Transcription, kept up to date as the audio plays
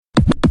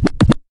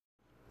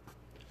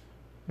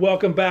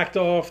Welcome back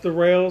to Off the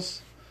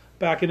Rails.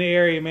 Back in the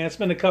area, man. It's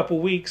been a couple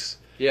weeks.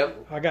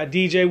 Yep. I got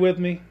DJ with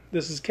me.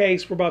 This is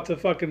Case. We're about to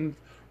fucking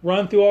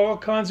run through all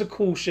kinds of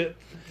cool shit.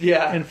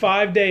 Yeah. In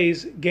 5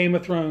 days, Game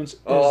of Thrones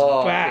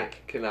is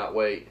back. Cannot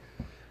wait.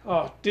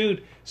 Oh,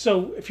 dude.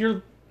 So if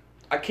you're...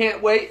 I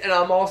can't wait, and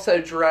I'm also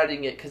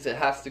dreading it because it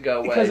has to go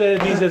away. Because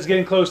it means it's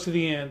getting close to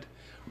the end.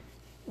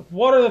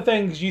 What are the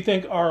things you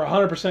think are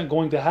 100%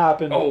 going to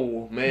happen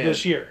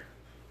this year?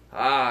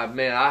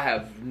 Man, I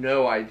have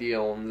no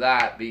idea on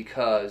that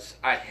because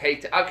I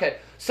hate to... Okay,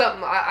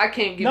 something I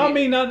can't give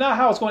you... Not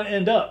how it's going to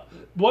end up.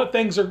 What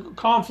things are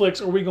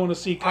conflicts are we going to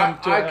see come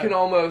to I can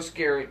almost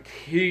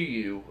guarantee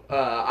you,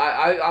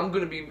 I'm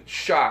going to be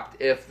shocked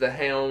if the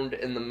Hound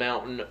and the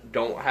Mountain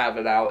don't have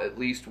it out at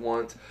least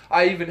once.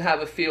 I even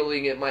have a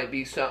feeling it might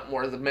be something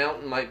where the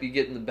Mountain might be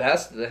getting the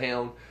best of the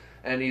Hound,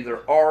 and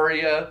either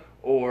Arya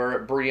or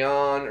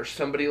Brienne or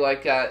somebody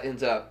like that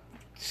ends up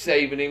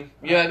saving him.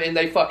 You know what I mean?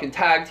 They fucking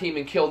tag team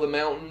and kill the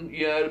Mountain.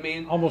 You know what I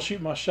mean? I'm going to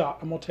shoot my shot.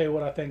 I'm going to tell you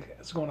what I think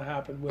is going to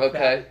happen with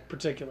that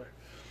particular.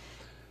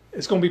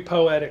 It's going to be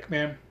poetic,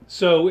 man.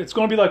 So it's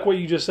going to be like what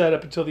you just said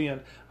up until the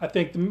end. I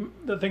think the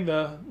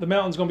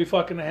Mountain's going to be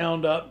fucking the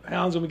Hound up.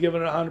 Hound's going to be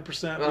giving it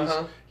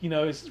 100%.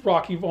 It's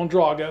Rocky von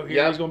Drago here.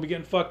 Yep. He's going to be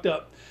getting fucked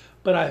up.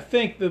 But I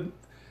think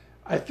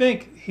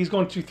he's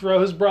going to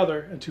throw his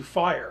brother into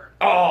fire.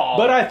 Oh.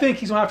 But I think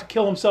he's going to have to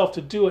kill himself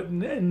to do it,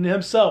 and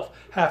himself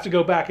have to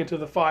go back into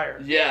the fire.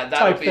 Yeah, that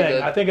type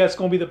thing. I think that's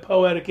going to be the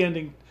poetic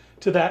ending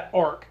to that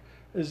arc.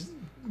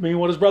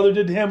 What his brother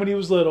did to him when he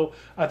was little.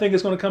 I think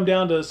it's going to come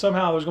down to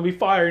somehow there's going to be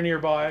fire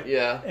nearby.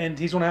 Yeah. And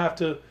he's going to have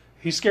to...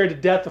 He's scared to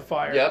death of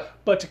fire. Yep.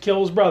 But to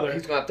kill his brother,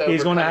 he's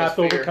going to have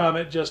to overcome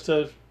it just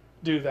to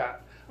do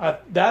that.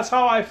 That's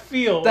how I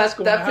feel. That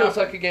feels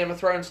like a Game of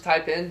Thrones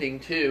type ending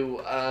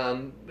too.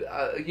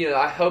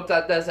 I hope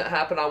that doesn't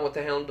happen. I want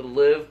the Hound to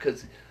live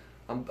because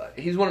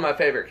he's one of my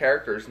favorite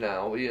characters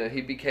now.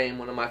 He became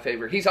one of my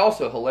favorite. He's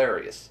also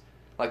hilarious.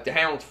 Like the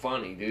Hound's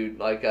funny, dude.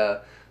 Like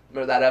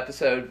remember that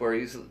episode where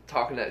he's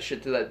talking that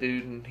shit to that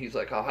dude and he's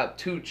like, "I'll have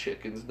 2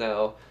 chickens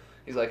now."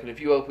 He's like, "And if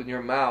you open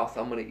your mouth,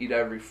 I'm gonna eat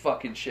every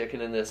fucking chicken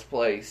in this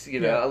place."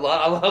 I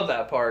love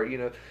that part.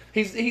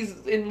 He's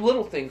in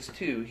little things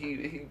too.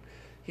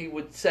 He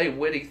would say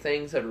witty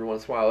things every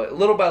once in a while.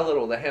 Little by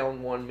little, the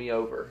Hound won me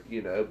over,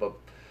 but,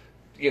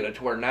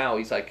 to where now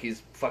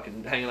he's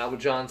fucking hanging out with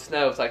Jon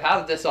Snow. It's like, how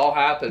did this all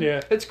happen?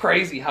 Yeah. It's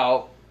crazy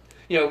how,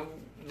 the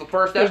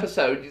first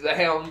episode, the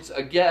Hound's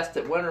a guest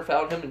at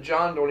Winterfell. Him and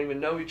Jon don't even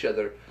know each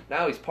other.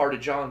 Now he's part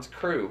of Jon's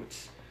crew.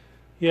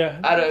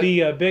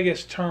 The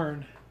biggest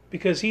turn,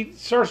 because he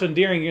starts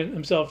endearing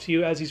himself to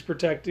you as he's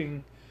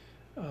protecting...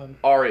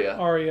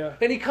 Arya.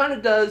 And he kind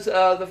of does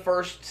the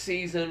first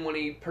season when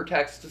he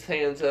protects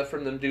Sansa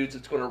from them dudes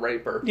that's going to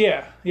rape her.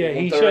 Yeah.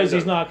 He shows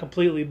he's not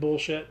completely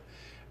bullshit.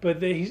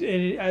 But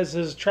as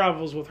his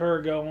travels with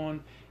her go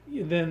on,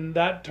 then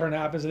that turn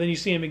happens, and then you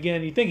see him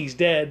again, you think he's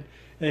dead,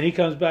 and then he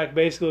comes back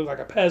basically like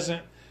a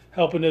peasant,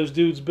 helping those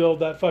dudes build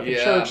that fucking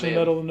church in the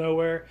middle of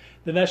nowhere.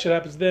 Then that shit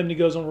happens to them, and he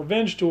goes on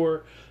revenge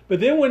tour. But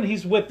then when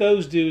he's with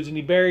those dudes, and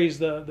he buries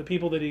the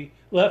people that he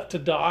left to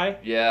die...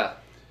 Yeah.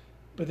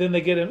 But then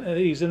they get him, and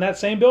he's in that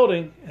same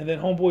building, and then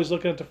Homeboy's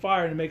looking at the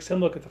fire, and it makes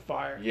him look at the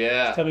fire.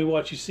 Yeah. Tell me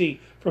what you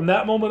see. From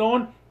that moment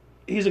on,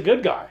 he's a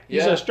good guy.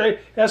 He's has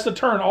to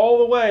turn all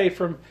the way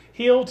from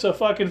heel to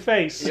fucking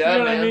face. Yeah, you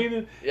know what I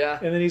mean? Yeah.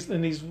 And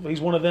then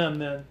he's one of them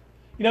then.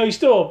 He's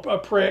still a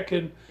prick,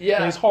 and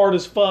he's hard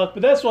as fuck,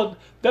 but that's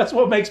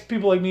what makes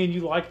people like me and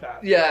you like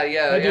that.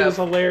 Yeah. That dude is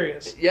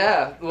hilarious.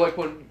 Yeah, like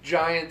when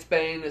Giant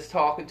Bane is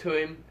talking to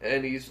him,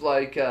 and he's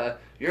like,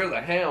 "You're the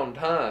Hound,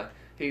 huh?"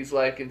 He's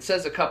like, and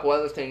says a couple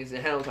other things,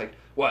 and Hound's like,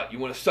 "What, you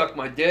want to suck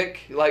my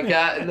dick?" Like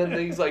that, and then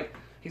he's like,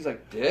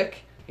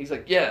 "Dick?" He's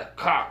like, "Yeah,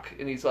 cock."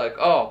 And he's like,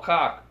 "Oh,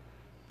 cock,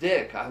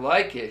 dick, I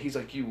like it." He's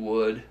like, "You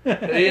would."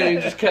 And he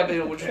just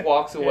just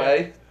walks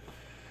away.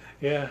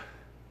 Yeah.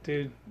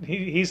 Dude,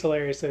 he's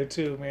hilarious though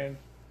too, man.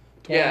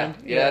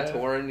 Tormund.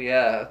 Tormund,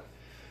 yeah.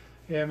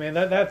 Yeah, man,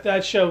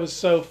 that show was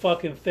so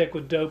fucking thick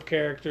with dope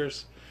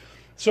characters.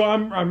 So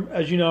I'm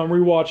as you know, I'm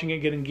rewatching it,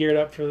 getting geared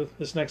up for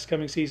this next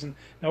coming season.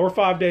 Now we're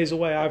 5 days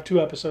away. I have 2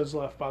 episodes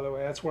left, by the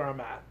way. That's where I'm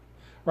at.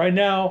 Right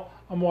now,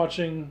 I'm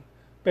watching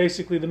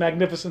basically the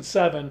Magnificent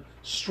Seven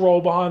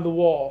stroll behind the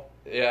wall.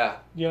 Yeah.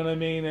 You know what I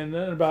mean? And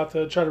about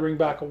to try to bring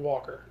back a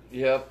Walker.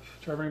 Yep.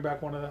 Try to bring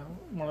back one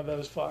of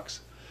those fucks.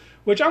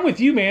 Which I'm with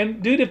you, man.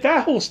 Dude, if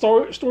that whole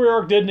story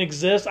arc didn't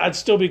exist, I'd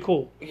still be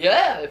cool.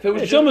 Yeah, if it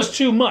was it's almost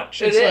too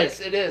much. It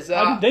is.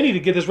 They need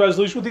to get this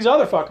resolution with these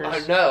other fuckers.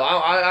 I know.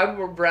 I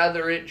would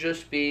rather it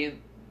just be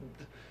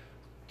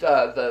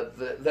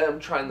them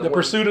trying to... The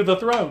pursuit of the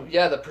throne.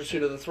 Yeah, the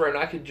pursuit of the throne.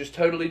 I could just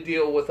totally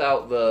deal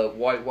without the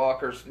White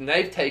Walkers. And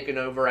they've taken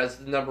over as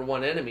the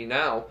 #1 enemy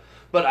now.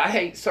 But I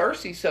hate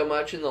Cersei so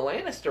much and the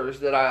Lannisters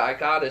that I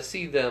gotta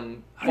see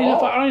them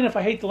fall. I don't even know if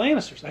I hate the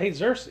Lannisters. I hate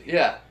Cersei.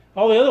 Yeah.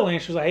 All the other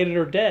Lannisters I hated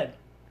are dead.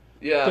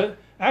 Yeah. But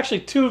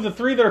actually, 2 of the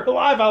 3 that are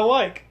alive I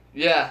like.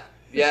 Yeah.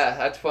 Yeah,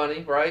 that's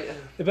funny, right?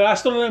 But I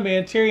still don't know,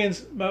 man.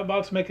 Tyrion's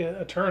about to make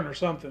a turn or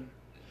something.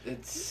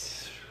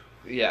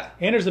 Yeah.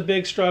 And there's a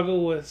big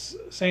struggle with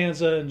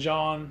Sansa and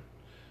Jon.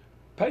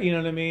 You know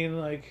what I mean?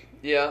 Like,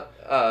 yeah.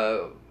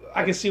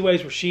 I can see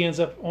ways where she ends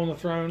up on the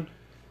throne.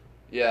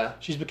 Yeah.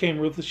 She's became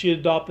ruthless. She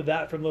adopted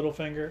that from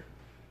Littlefinger.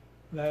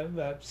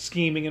 That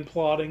scheming and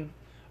plotting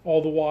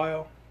all the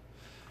while.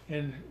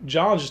 And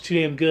Jon's just too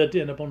damn good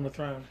to end up on the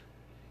throne.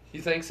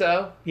 You think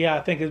so? Yeah,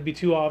 I think it'd be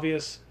too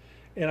obvious.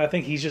 And I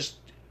think he's just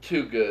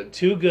too good.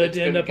 Too good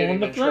to end up on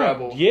the throne.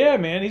 Trouble. Yeah,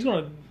 man. He's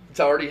going to... It's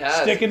already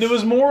has. Stick into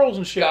his morals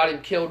and shit. Got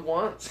him killed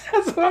once.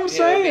 That's what I'm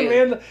saying,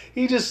 man.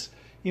 He just,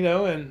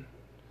 and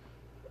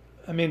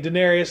I mean,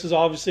 Daenerys is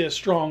obviously a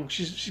strong.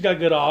 She's got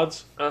good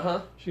odds.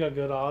 She got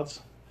good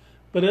odds,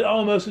 but it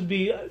almost would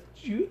be.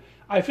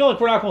 I feel like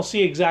we're not going to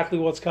see exactly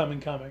what's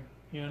coming.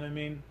 You know what I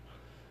mean?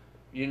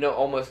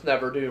 Almost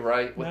never do,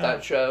 right? With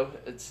that show,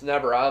 it's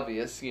never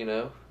obvious.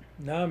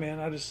 No,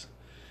 man. I just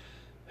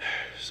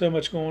so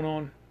much going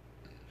on.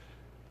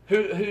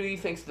 Who do you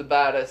think's the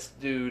baddest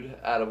dude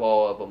out of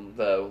all of them,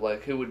 though?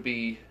 Like, who would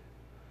be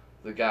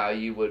the guy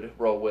you would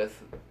roll with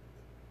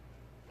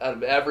out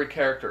of every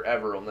character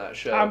ever on that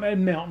show? I'm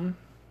in Mountain.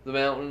 The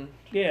Mountain?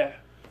 Yeah.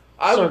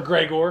 Sir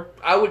Gregor.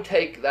 I would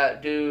take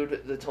that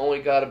dude that's only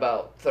got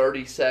about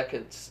 30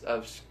 seconds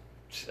of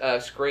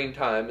screen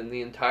time in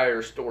the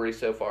entire story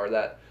so far.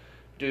 That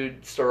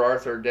dude, Sir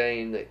Arthur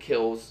Dayne, that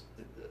kills...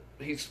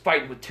 He's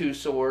fighting with two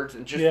swords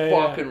and just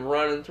fucking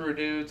running through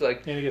dudes.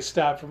 Like, and he gets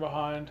stabbed from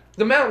behind.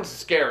 The Mountain's the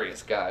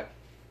scariest guy,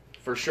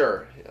 for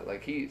sure.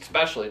 Like,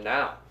 especially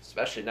now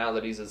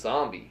that he's a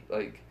zombie.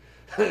 Like,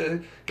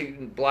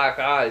 black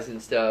eyes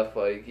and stuff.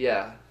 Like,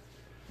 yeah,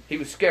 he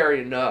was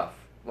scary enough.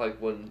 Like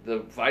when the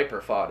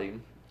Viper fought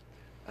him.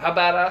 How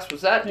badass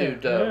was that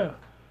dude? Yeah.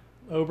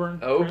 Oberyn,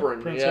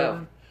 Prince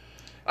Oberyn.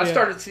 I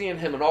started seeing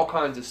him in all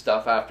kinds of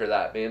stuff after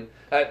that, man.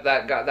 That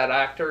guy, that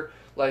actor.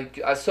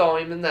 Like, I saw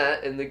him in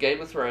the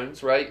Game of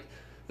Thrones, right?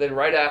 Then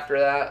right after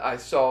that, I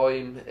saw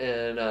him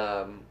in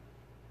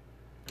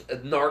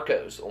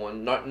Narcos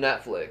on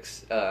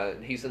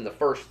Netflix. He's in the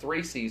first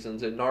 3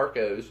 seasons in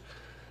Narcos.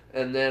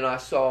 And then I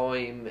saw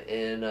him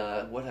in,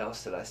 what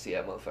else did I see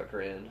that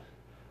motherfucker in?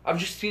 I've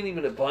just seen him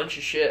in a bunch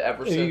of shit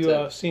ever since.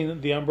 Have you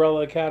seen The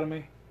Umbrella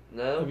Academy?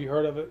 No. Have you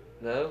heard of it?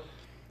 No.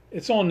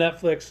 It's on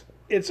Netflix.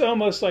 It's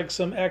almost like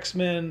some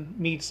X-Men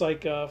meets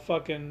like a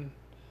fucking...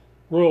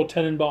 Royal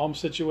Tenenbaum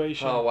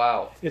situation. Oh,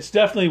 wow. It's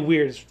definitely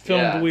weird. It's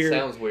filmed weird. It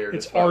sounds weird.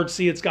 It's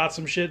artsy. It's got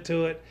some shit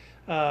to it.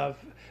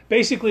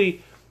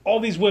 Basically, all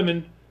these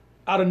women,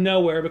 out of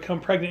nowhere,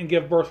 become pregnant and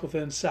give birth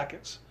within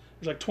seconds.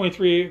 There's like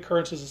 23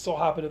 occurrences that all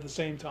happen at the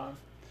same time.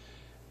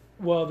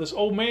 Well, this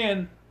old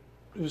man,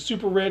 who was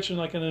super rich and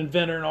like an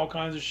inventor and all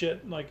kinds of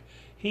shit, like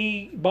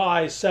he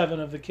buys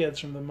 7 of the kids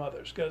from the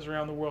mothers, goes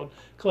around the world,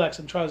 collects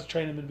them, tries to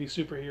train them to be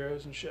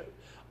superheroes and shit.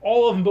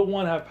 All of them but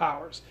one have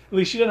powers. At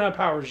least she doesn't have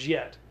powers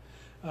yet.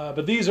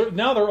 But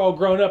now they're all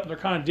grown up and they're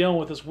kind of dealing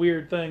with this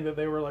weird thing that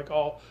they were like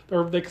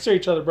they consider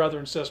each other brother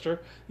and sister,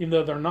 even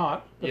though they're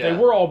not. But they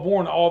were all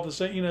born all the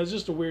same. It's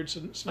just a weird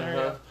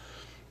scenario.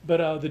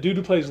 But the dude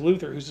who plays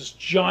Luther, who's this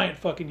giant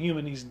fucking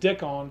human, he's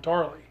Dickon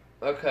Tarly.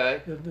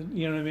 Okay.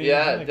 You know what I mean?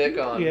 Yeah, like,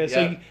 Dickon. Yeah.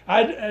 So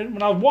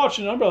when I was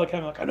watching Umbrella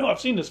Academy, like I know I've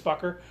seen this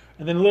fucker,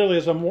 and then literally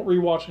as I'm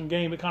rewatching the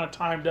game, it kind of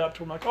timed up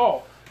to I'm like,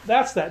 oh,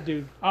 that's that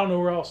dude. I don't know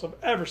where else I've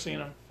ever seen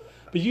him.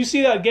 But you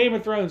see that Game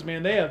of Thrones,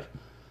 man,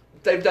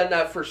 They've done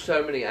that for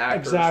so many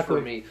actors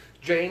for me.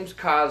 James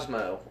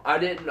Cosmo.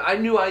 I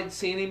knew I'd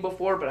seen him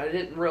before, but I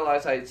didn't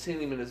realize I had seen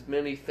him in as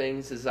many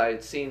things as I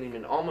had seen him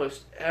in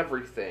almost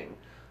everything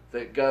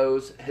that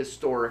goes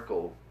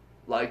historical.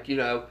 Like,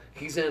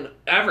 he's in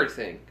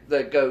everything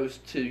that goes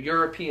to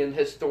European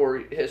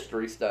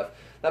history stuff.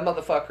 That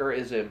motherfucker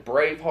is in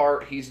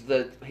Braveheart. He's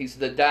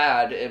the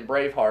dad in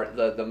Braveheart,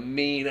 the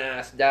mean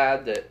ass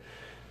dad that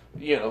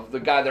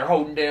the guy they're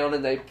holding down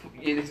and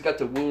he's got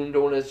the wound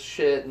on his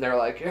shit and they're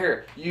like,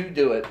 here, you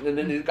do it. And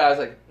then the guy's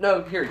like,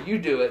 no, here, you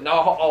do it. And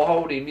I'll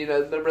hold him.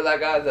 Remember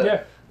that guy,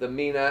 the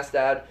mean ass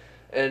dad?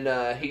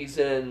 And he's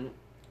in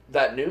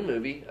that new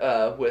movie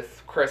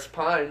with Chris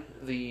Pine,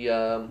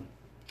 the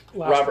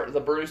Robert the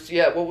Bruce.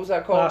 Yeah, what was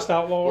that called? Last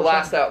Outlaw.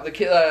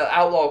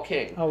 Outlaw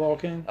King. Outlaw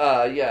King.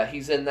 Yeah,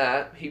 he's in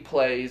that. He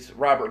plays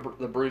Robert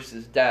the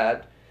Bruce's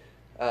dad,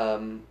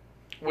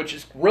 which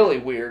is really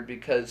weird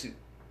because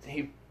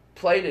he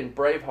played in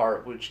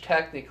Braveheart, which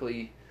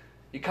technically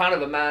you kind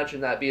of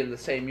imagine that being the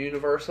same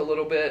universe a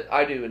little bit.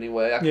 I do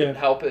anyway. I couldn't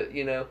help it,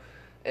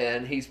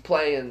 And he's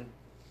playing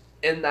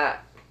in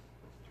that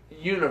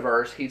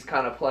universe. He's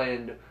kind of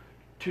playing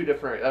 2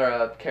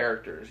 different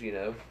characters,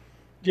 Did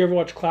you ever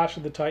watch Clash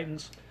of the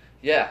Titans?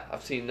 Yeah,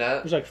 I've seen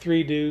that. There's like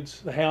 3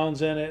 dudes. The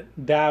Hound's in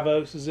it.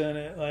 Davos is in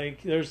it.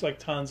 Like there's like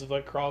tons of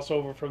like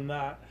crossover from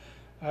that.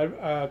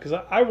 Because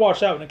I watched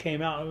that when it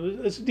came out.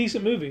 It's a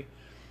decent movie.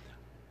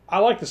 I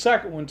like the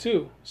second one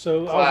too.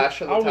 So I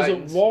was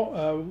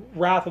at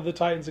Wrath of the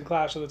Titans and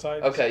Clash of the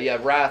Titans. Okay, yeah,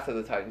 Wrath of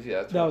the Titans.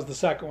 Yeah, that was the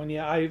second one.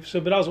 Yeah,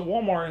 but I was at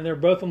Walmart and they're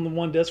both on the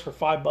one disc for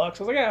 $5. I was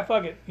like, yeah,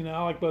 fuck it.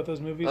 I like both those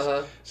movies.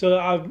 So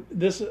I'm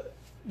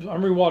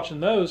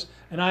rewatching those,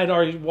 and I had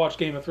already watched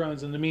Game of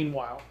Thrones in the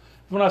meanwhile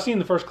When I seen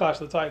the first Clash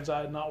of the Titans,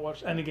 I had not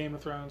watched any Game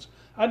of Thrones.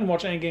 I didn't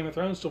watch any Game of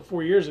Thrones till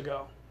 4 years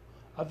ago.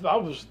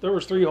 There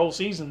was 3 whole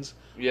seasons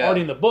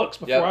already in the books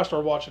before I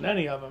started watching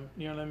any of them.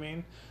 You know what I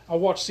mean? I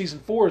watched season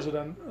 4 as it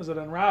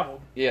unraveled.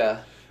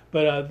 Yeah.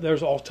 But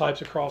there's all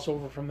types of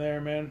crossover from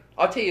there, man.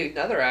 I'll tell you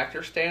another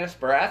actor, Stannis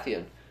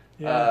Baratheon.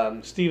 Yeah.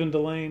 Stephen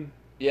Delane.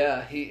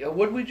 Yeah.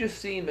 What did we just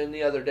see him in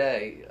the other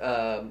day?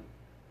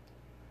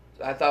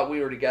 I thought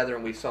we were together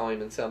and we saw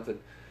him in something.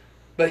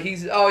 But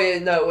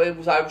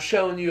I was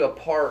showing you a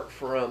part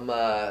from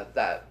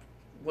that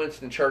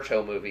Winston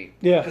Churchill movie.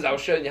 Yeah. Because I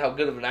was showing you how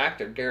good of an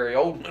actor Gary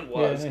Oldman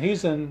was. Yeah, and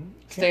he's in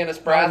Stannis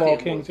Baratheon. Outlaw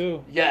King,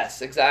 too.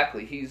 Yes,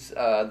 exactly. He's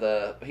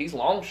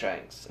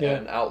Longshanks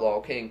in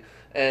Outlaw King.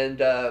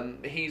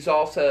 And he's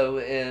also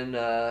in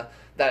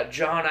that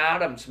John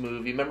Adams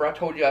movie. Remember I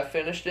told you I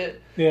finished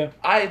it? Yeah.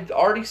 I had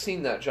already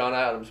seen that John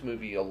Adams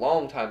movie a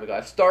long time ago.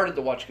 I started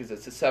to watch it because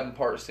it's a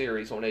 7-part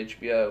series on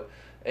HBO.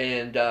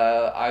 And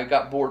I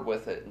got bored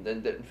with it and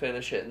then didn't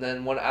finish it. And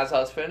then as I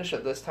was finishing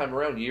it this time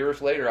around,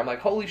 years later, I'm like,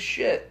 holy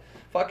shit,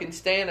 fucking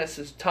Stannis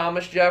is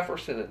Thomas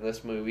Jefferson in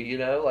this movie, you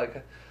know?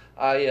 Like,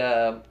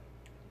 I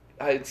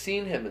had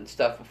seen him and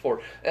stuff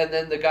before. And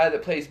then the guy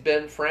that plays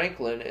Ben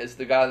Franklin is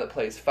the guy that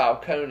plays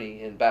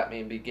Falcone in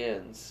Batman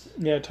Begins.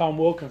 Yeah, Tom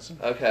Wilkinson.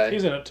 Okay.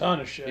 He's in a ton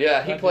of shit.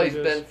 Yeah, he plays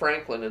Ben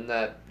Franklin in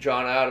that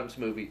John Adams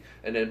movie.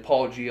 And then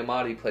Paul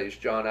Giamatti plays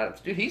John Adams.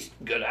 Dude, he's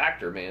a good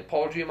actor, man.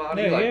 Paul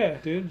Giamatti. Yeah,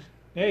 dude.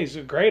 Yeah, he's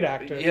a great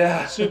actor.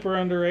 Yeah. Super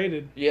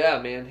underrated.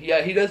 Yeah, man.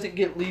 Yeah, he doesn't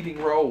get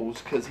leading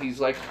roles because he's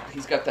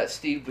got that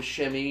Steve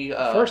Buscemi.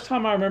 First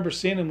time I remember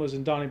seeing him was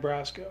in Donnie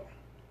Brasco.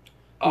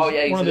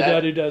 He's one of the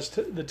guys who does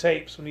the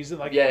tapes when he's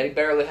like. Yeah, he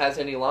barely has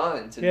any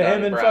lines.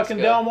 Him and fucking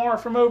Delmar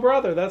from Oh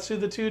Brother. That's who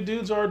the 2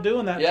 dudes are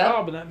doing that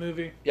job in that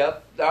movie.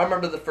 Yep, I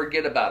remember the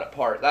forget about it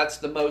part. That's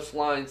the most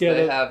lines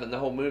they have in the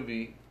whole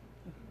movie.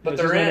 But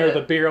they're in there with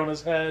the beer on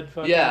his head,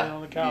 fucking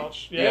on the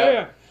couch.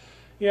 Yeah.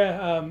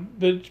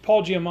 But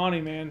Paul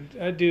Giamatti, man,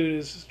 that dude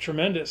is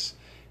tremendous.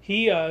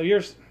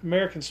 Here's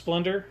American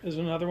Splendor is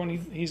another one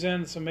he's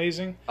in. It's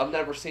amazing. I've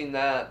never seen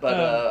that, but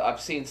I've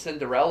seen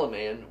Cinderella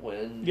Man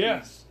when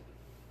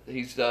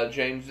he's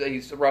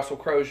Russell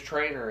Crowe's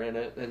trainer in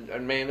it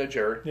and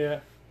manager. Yeah,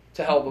 it's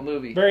a hell of a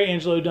movie. Very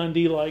Angelo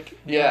Dundee-like.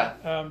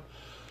 Yeah.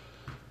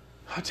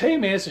 I tell you,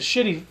 man, it's a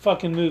shitty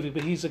fucking movie,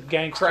 but he's a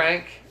gangster.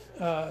 Crank.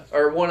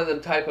 Or one of them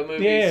type of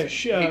movies. Yeah,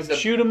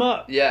 Shoot 'em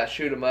up. Yeah,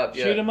 Shoot 'em up.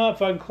 Yeah. Shoot 'em up.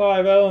 Fucking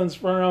Clive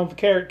Owen's running around with a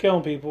carrot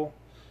killing people,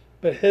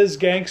 but his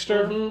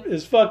gangster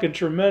is fucking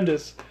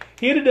tremendous.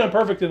 He'd have done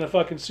perfect in a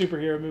fucking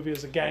superhero movie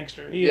as a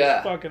gangster. He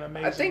is fucking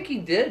amazing. I think he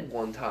did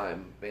one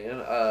time,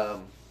 man.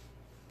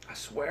 I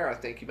swear, I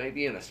think he may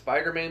be in a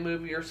Spider-Man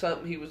movie or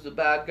something. He was the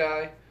bad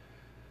guy.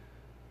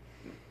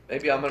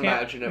 Maybe I'm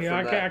imagining it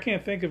from that. I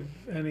can't think of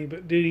any,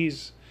 but dude,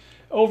 he's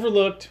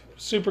overlooked,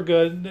 super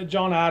good.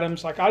 John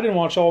Adams, like I didn't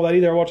watch all that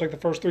either. I watched like the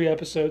first 3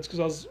 episodes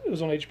because it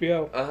was on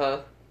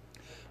HBO.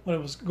 When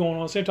it was going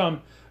on. At the same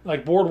time,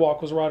 like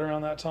Boardwalk was right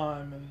around that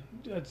time,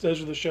 and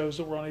those are the shows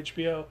that were on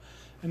HBO.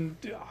 And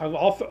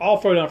I'll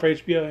throw down for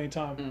HBO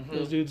anytime.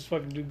 Those dudes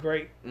fucking do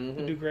great.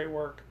 They do great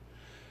work.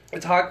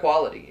 It's high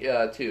quality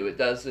too. It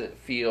doesn't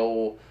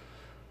feel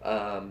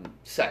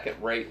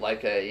second rate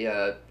like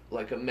a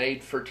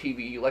made for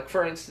TV. Like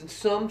for instance,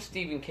 some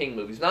Stephen King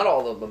movies, not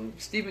all of them.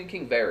 Stephen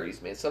King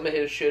varies, man. Some of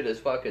his shit is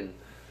fucking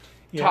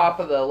top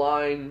of the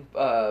line,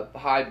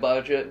 high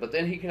budget, but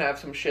then he can have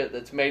some shit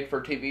that's made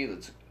for TV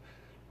that's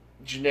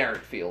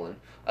generic feeling.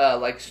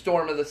 Like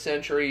Storm of the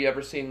Century. You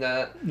ever seen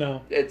that?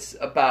 No. It's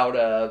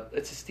about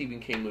it's a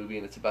Stephen King movie,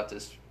 and it's about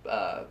this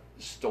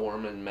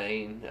storm in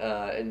Maine,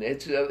 and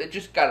it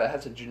just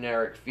has a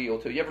generic feel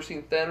to it. You ever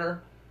seen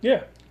Thinner?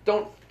 Yeah.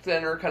 Don't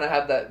Thinner kind of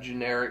have that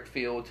generic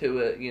feel to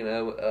it? You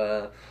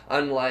know,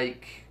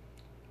 unlike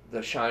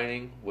The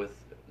Shining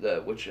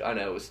which I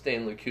know is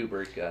Stanley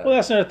Kubrick. Well,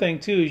 that's another thing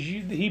too. Is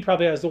he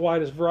probably has the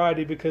widest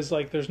variety because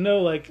like there's no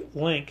like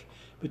link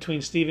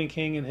between Stephen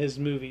King and his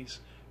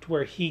movies to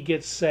where he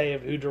gets say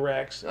of who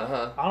directs.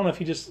 I don't know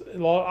if I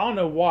don't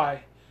know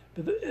why.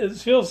 But it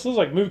feels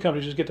like movie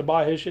companies just get to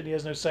buy his shit and he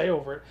has no say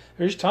over it.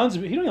 There's tons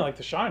of he don't even like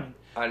The Shining.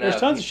 I know.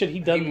 There's tons of shit he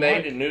doesn't like.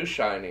 He made a new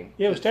Shining.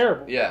 Yeah, it was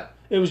terrible. Yeah.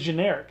 It was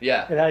generic.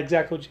 Yeah. It had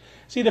exactly what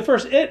see, the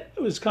first It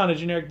was kind of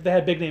generic. They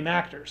had big name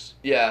actors.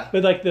 Yeah.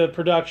 But like the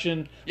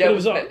production. Yeah,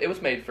 it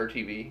was made for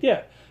TV.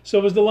 Yeah. So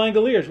it was The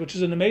Langoliers, which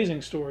is an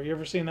amazing story. You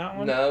ever seen that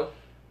one? No.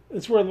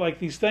 It's where like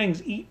these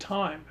things eat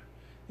time.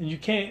 And you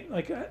can't,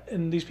 like,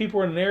 and these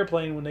people are in an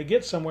airplane. When they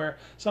get somewhere,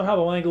 somehow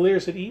the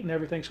Langoliers had eaten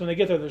everything. So when they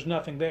get there, there's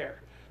nothing there.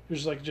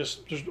 There's like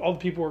just all the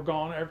people are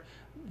gone.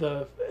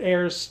 The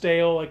air is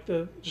stale. Like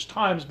just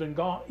time's been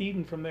gone,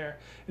 eaten from there.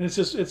 And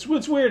it's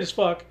weird as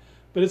fuck.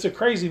 But it's a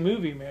crazy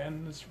movie,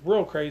 man. It's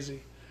real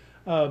crazy.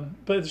 But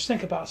just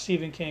think about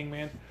Stephen King,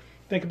 man.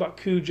 Think about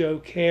Cujo,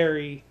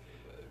 Carrie,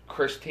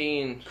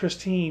 Christine,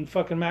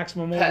 fucking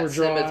Maximum Pet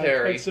Overdrive,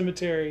 Pet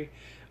Cemetery,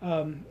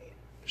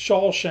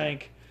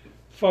 Shawshank.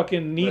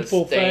 Fucking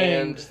Needful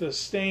Things, The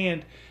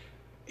Stand.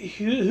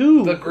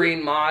 Who? The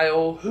Green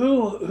Mile.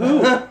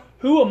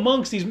 Who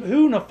amongst these?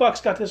 Who in the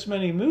fuck's got this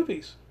many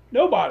movies?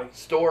 Nobody.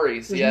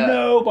 Stories, There's yeah.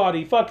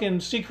 nobody. Fucking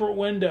Secret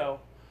Window.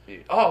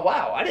 Oh,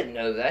 wow. I didn't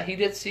know that. He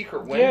did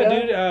Secret Window?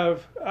 Yeah,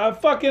 dude.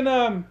 Fucking,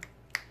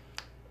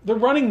 The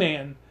Running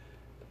Man.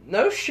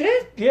 No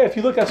shit? Yeah, if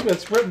you look,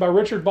 it's written by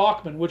Richard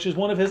Bachman, which is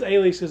one of his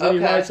aliases that he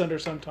writes under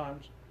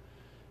sometimes.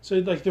 So,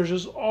 like, there's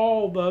just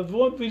all the...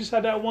 We just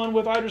had that one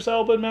with Idris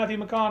Elba and Matthew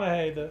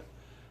McConaughey. The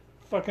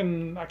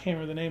fucking... I can't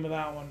remember the name of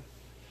that one.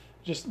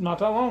 Just not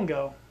that long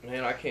ago.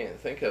 Man, I can't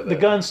think of it. The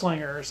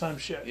Gunslinger or some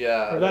shit.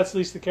 Yeah. Or that's at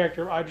least the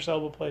character Idris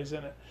Elba plays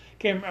in it.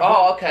 Can't remember.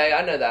 Oh, okay.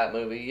 I know that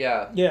movie,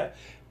 yeah. Yeah.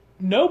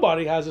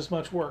 Nobody has this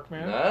much work,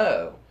 man.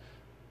 No.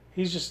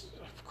 He's just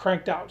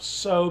cranked out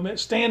so much.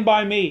 Stand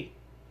By Me.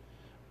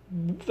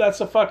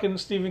 That's a fucking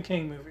Stephen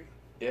King movie.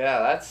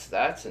 Yeah,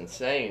 that's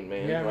insane,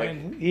 man. Yeah,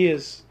 man. He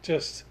is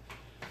just...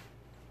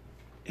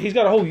 He's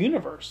got a whole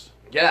universe.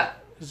 Yeah.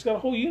 He's got a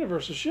whole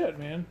universe of shit,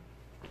 man.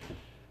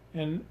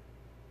 And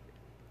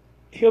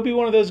he'll be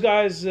one of those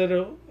guys that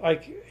are,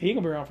 like, he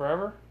can be around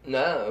forever.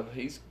 No,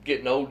 he's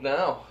getting old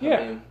now.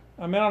 Yeah.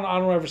 I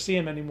don't ever see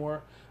him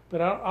anymore. But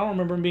I don't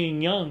remember him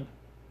being young.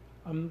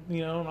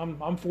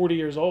 I'm 40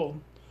 years old.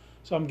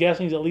 So I'm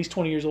guessing he's at least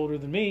 20 years older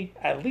than me.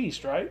 At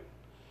least, right?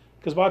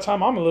 Because by the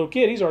time I'm a little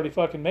kid, he's already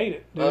fucking made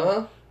it. Dude.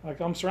 Uh-huh. Like,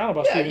 I'm surrounded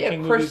by Stephen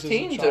King movies.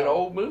 Christine's an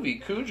old movie.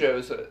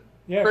 Cujo's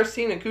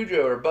Christine and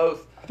Cujo are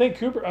both. I think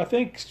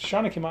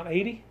Shauna came out in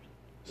 80.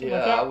 Yeah,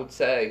 like I would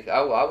say.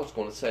 I was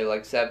going to say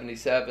like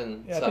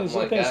 77, yeah, something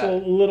like that. I think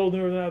it's a little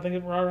newer than that. I think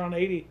it's right around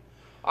 80.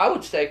 I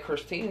would say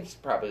Christine's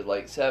probably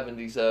late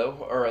 70s,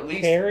 though. Or at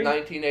least Carrie?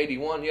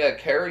 1981. Yeah,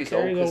 Carrie's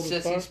old because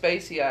Sissy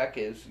Spacek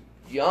is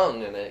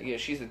young in it. Yeah,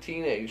 she's a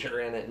teenager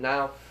in it.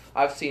 Now,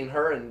 I've seen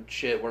her in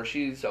shit where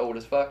she's old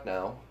as fuck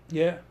now.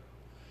 Yeah.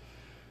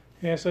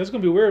 Yeah, so it's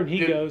going to be weird when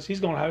he goes.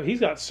 He's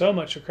got so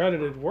much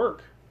accredited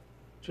work.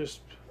 Just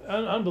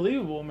an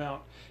unbelievable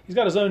amount. He's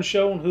got his own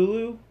show on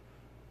Hulu.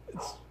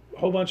 It's a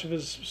whole bunch of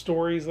his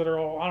stories that are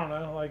all, I don't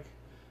know, like,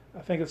 I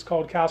think it's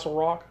called Castle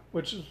Rock,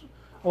 which is,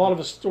 a lot of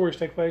his stories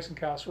take place in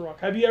Castle Rock.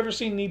 Have you ever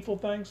seen Needful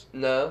Things?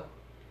 No.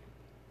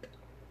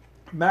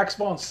 Max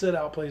von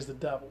Sydow plays the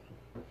devil.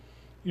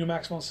 You know who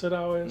Max von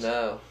Sydow is?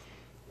 No.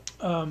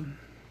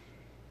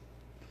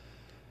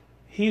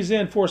 He's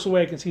in Force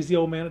Awakens. He's the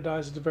old man that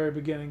dies at the very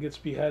beginning, gets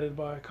beheaded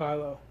by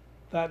Kylo.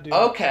 That dude.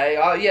 Okay.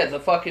 Yeah, the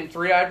fucking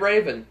three-eyed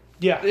raven.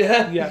 Yeah.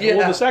 Yeah.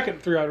 Well, the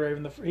second three-eyed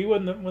raven. He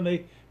wasn't when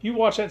they. You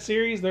watch that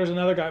series. There's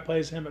another guy that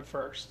plays him at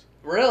first.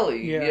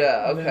 Really?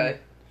 Yeah. Okay.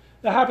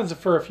 That happens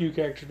for a few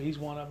characters, but he's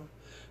one of them.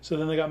 So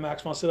then they got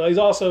Max von Sydow. He's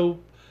also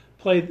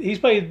played. He's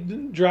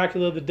played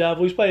Dracula, the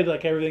devil. He's played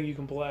like everything you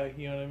can play.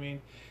 You know what I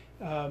mean?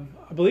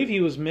 I believe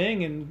he was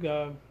Ming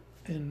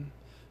in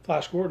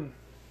Flash Gordon,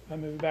 that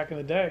movie back in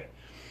the day.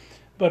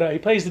 But he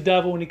plays the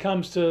devil when he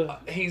comes to...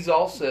 He's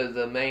also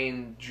the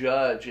main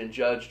judge in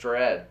Judge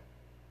Dredd.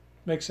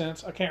 Makes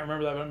sense. I can't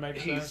remember that, but it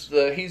makes sense.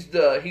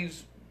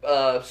 He's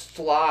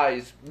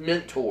Sly's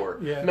mentor.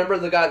 Yeah. Remember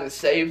the guy that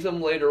saves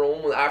him later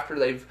on after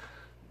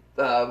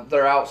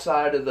they're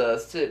outside of the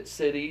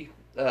city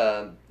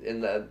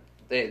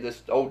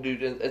this old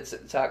dude, it's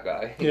that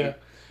guy. Yeah.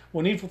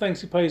 Well, Needful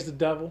Things, he plays the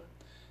devil.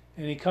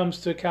 And he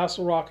comes to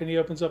Castle Rock and he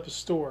opens up a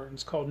store. And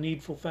it's called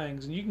Needful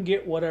Things. And you can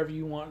get whatever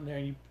you want in there.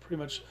 And you pretty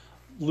much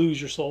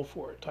lose your soul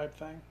for it type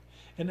thing.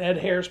 And Ed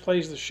Harris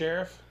plays the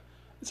sheriff.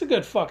 It's a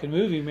good fucking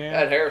movie, man.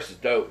 Ed Harris is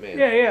dope, man.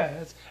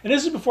 Yeah. And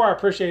this is before I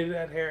appreciated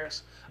Ed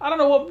Harris. I don't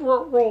know what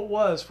role it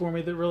was for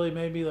me that really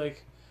made me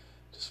like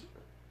just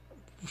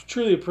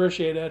truly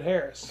appreciate Ed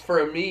Harris.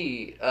 For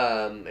me,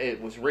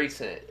 it was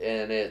recent.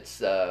 And it's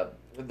the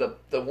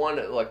one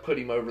that like put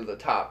him over the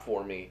top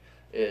for me.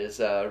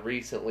 Is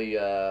recently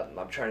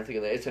I'm trying to think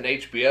of that. It's an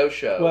HBO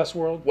show.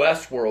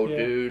 Westworld, yeah.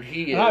 Dude.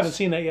 I haven't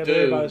seen that yet.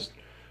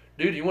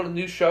 Dude, you want a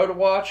new show to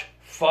watch?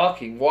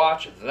 Fucking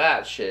watch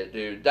that shit,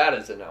 dude. That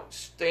is an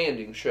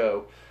outstanding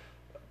show.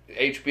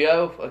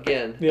 HBO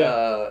again,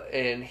 yeah.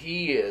 And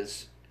he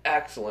is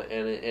excellent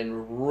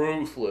and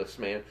ruthless,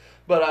 man.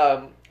 But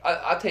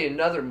I'll tell you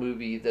another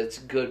movie that's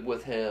good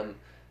with him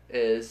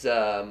is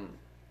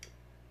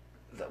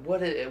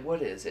what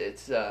is it?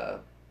 It's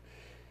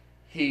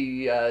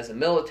he is a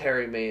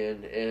military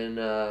man, and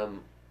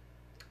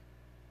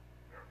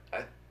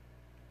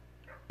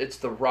it's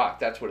The Rock.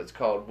 That's what it's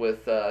called,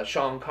 with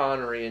Sean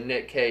Connery and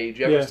Nick Cage.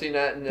 You ever seen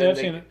that? Yeah, I've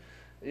seen it.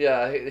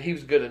 Yeah, he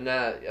was good in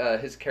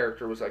that. His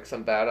character was like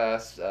some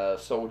badass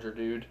soldier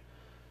dude.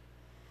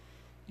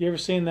 You ever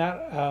seen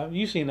that?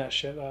 You've seen that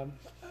shit.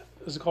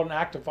 Is it called An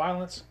Act of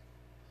Violence?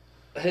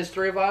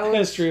 History of Violence?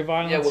 History of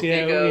Violence, yeah. With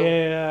Vigo.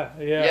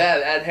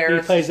 Yeah, Ed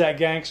Harris. He plays that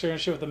gangster and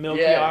shit with the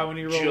milky eye when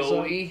he rolls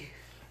Joey. Up.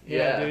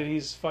 Yeah, dude,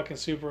 he's fucking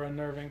super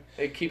unnerving.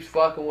 It keeps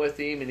fucking with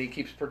him, and he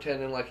keeps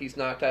pretending like he's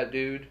not that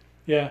dude.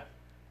 Yeah.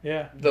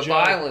 The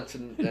violence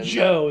and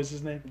Joe is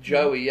his name.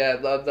 Joey, yeah.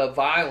 The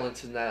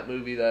violence in that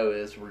movie though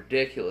is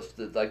ridiculous.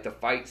 The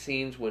fight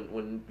scenes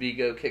when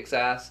Vigo kicks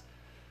ass,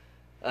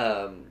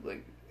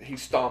 like he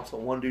stomps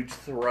on one dude's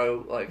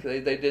throat. Like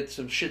they did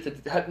some shit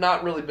that had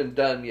not really been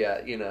done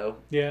yet, you know.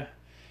 Yeah,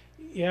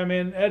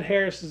 man. Ed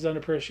Harris is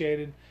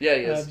unappreciated. Yeah,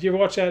 he is. Did you ever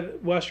watch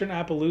that Western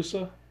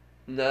Appaloosa?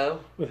 No.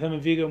 With him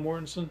and Viggo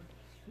Mortensen.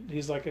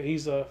 He's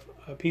a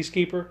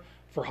peacekeeper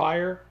for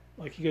hire.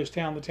 Like he goes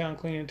town to town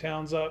cleaning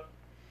towns up,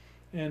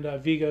 and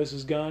Viggo's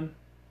his gun,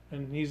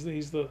 and he's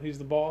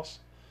the boss,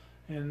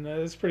 and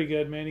it's pretty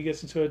good, man. He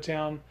gets into a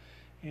town,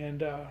 and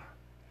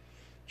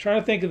trying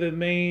to think of the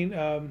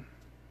main.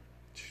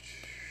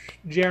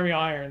 Jeremy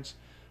Irons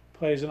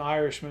plays an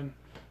Irishman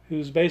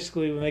who's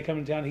basically, when they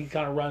come to town, he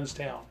kind of runs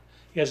town.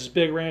 He has this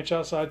big ranch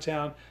outside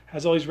town,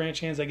 has all these ranch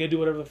hands. They get to do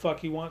whatever the fuck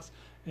he wants,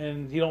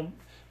 and he don't.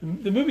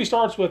 The movie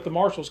starts with the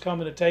marshals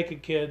coming to take a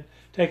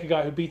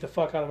guy who beat the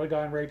fuck out of a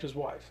guy and raped his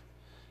wife.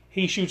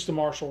 He shoots the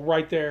marshal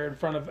right there in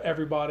front of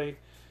everybody,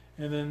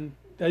 and then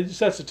that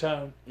sets the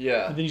tone.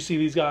 Yeah. And then you see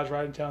these guys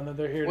riding town, and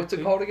they're here. What's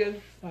it called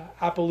again?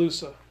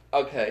 Appaloosa.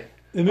 Okay.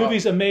 The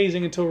movie's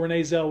amazing until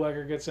Renee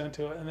Zellweger gets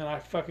into it, and then I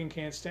fucking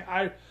can't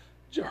stand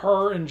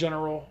her in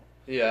general.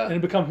 Yeah. And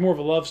it becomes more of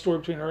a love story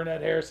between her and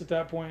Ed Harris at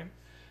that point.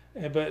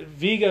 But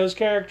Viggo's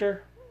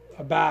character,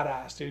 a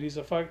badass dude. He's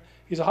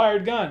a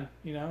hired gun,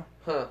 you know.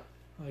 Huh.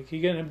 Like he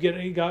got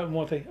him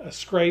with a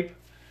scrape,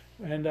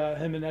 and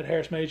him and Ed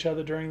Harris met each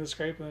other during the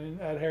scrape,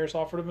 and Ed Harris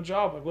offered him a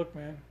job. Like, look,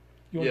 man,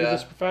 you want to do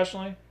this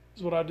professionally? This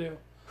is what I do.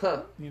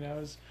 Huh. You know,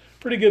 it's a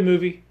pretty good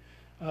movie.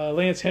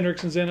 Lance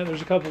Henriksen's in it.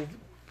 There's a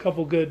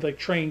couple good like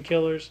trained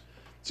killers.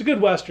 It's a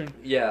good western.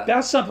 Yeah.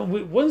 That's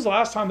something. When's the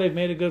last time they've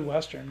made a good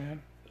western,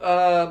 man?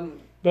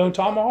 Bone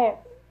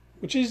Tomahawk,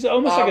 which is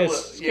almost like a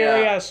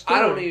scary ass story.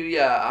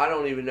 I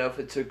don't even know if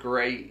it's a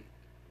great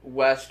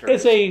western.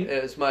 It's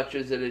as much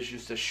as it is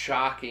just a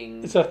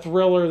shocking. It's a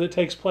thriller that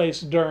takes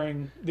place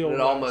during the old.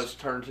 It almost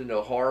turns into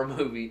a horror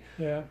movie.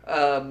 Yeah.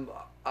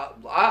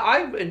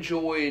 I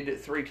enjoyed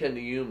 3:10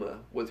 to Yuma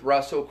with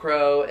Russell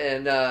Crowe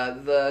and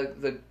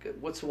the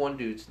what's the one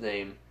dude's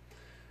name?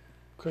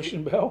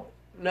 Christian Bale?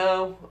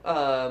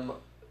 No.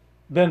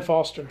 Ben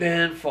Foster.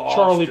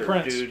 Charlie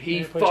Prince. Dude.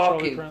 He fucking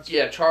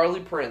Charlie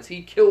Prince.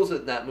 He kills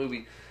it in that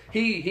movie.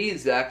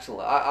 He's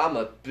excellent. I'm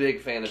a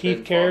big fan of Keith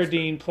Ben Foster.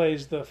 Carradine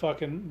plays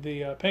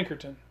the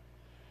Pinkerton.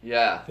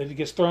 Yeah. That he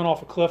gets thrown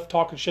off a cliff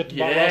talking shit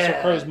about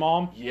Russell Crowe's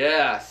mom.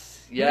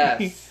 Yes.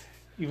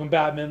 Even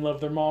bad men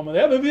love their mom.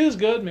 That movie is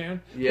good,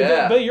 man.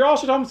 Yeah. But you're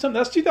also talking something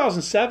that's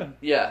 2007.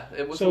 Yeah,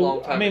 it was a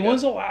long time ago.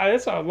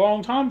 It's a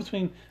long time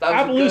between.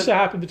 Appaloosa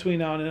happened between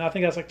now and then. I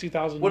think that's like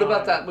 2009. What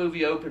about that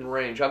movie Open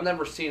Range? I've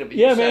never seen it. But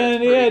yeah, man.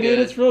 Dude,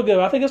 it's real good.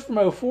 I think it's from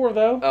 2004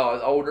 though. Oh,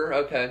 it's older.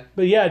 Okay.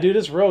 But yeah, dude,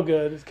 it's real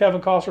good.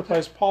 Kevin Costner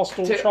plays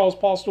Charles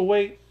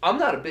Postlethwaite. I'm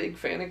not a big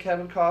fan of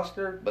Kevin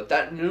Costner, but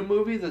that new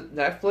movie that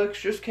Netflix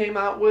just came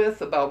out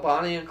with about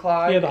Bonnie and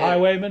Clyde. Yeah, The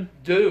Highwayman.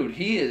 Dude,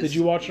 he is. Did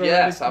you watch it?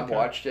 Yes, I've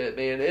watched it,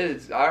 man. It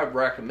is. I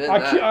recommend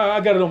that.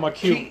 I got it on my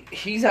queue.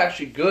 He's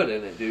actually good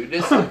in it, dude.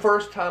 This is the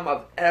first time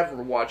I've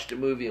ever watched a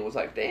movie and was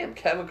like, damn,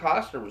 Kevin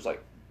Costner was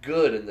like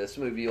good in this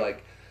movie.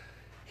 Like,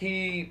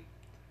 he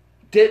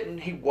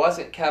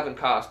wasn't Kevin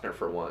Costner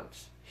for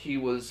once. He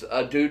was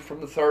a dude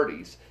from the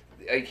 30s.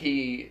 Like,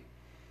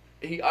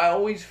 I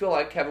always feel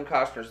like Kevin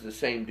Costner's the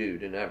same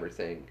dude in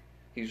everything.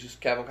 He's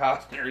just Kevin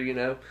Costner, you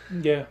know?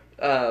 Yeah.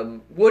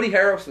 Woody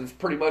Harrelson's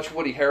pretty much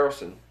Woody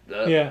Harrelson.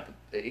 Yeah.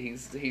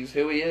 He's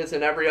who he is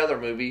in every other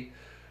movie.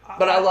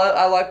 But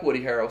I like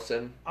Woody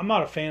Harrelson. I'm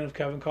not a fan of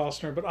Kevin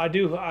Costner, but I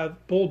do.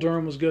 Bull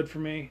Durham was good for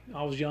me.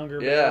 I was younger,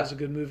 but that was a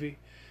good movie.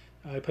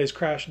 He plays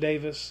Crash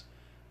Davis.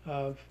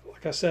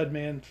 Like I said,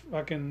 man,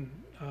 fucking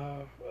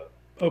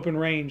Open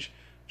Range.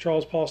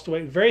 Charles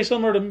Postlethwaite. Very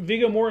similar to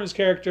Viggo Mortensen's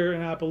character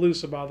in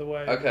Appaloosa, by the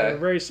way. Okay. They're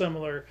very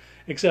similar,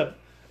 except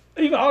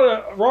even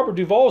Robert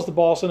Duvall's the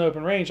boss in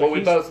Open Range. Well,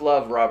 we both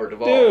love Robert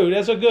Duvall. Dude,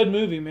 that's a good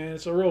movie, man.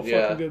 It's a real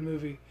fucking good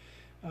movie.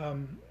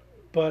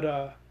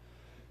 But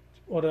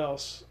what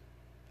else?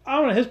 I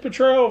don't know. His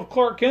portrayal of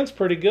Clark Kent's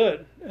pretty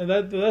good, and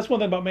that's one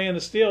thing about Man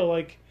of Steel.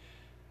 Like,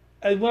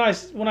 when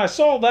I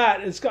saw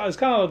that, it's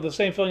kind of the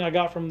same feeling I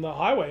got from The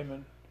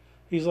Highwayman.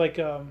 He's like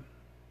a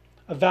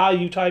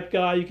value type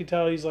guy. You could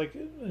tell he's like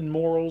in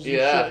morals.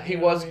 Yeah, and shit, he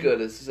was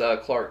good as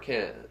Clark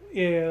Kent.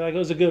 Yeah, like it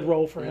was a good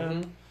role for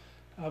him.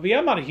 But yeah,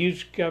 I'm not a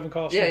huge Kevin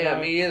Costner guy. Yeah,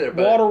 me either.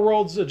 But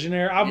Waterworld's a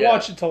generic. I've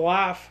watched it to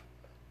laugh.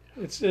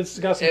 It's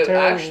got some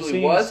terrible scenes. It actually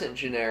wasn't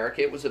generic.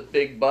 It was a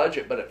big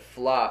budget, but it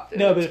flopped.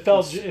 No, but it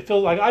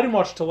felt like I didn't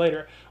watch it till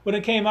later. When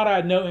it came out, I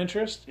had no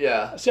interest.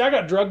 Yeah. See, I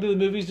got drugged to the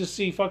movies to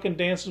see fucking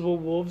Dances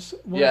with Wolves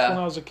when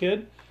I was a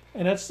kid,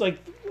 and it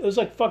was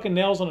like fucking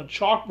nails on a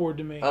chalkboard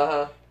to me.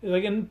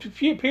 Like in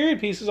period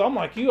pieces, I'm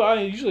like you.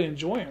 I usually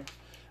enjoy them.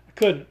 I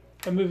couldn't.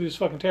 That movie was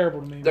fucking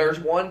terrible to me. There's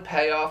one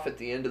payoff at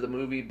the end of the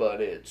movie, but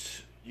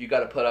you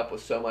got to put up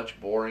with so much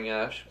boring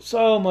ash.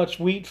 So much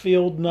wheat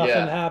field,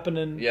 nothing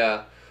happening.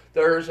 Yeah.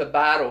 There's a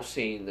battle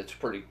scene that's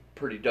pretty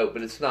dope,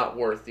 but it's not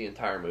worth the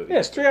entire movie. Yeah,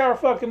 it's a 3-hour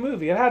fucking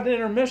movie. It had an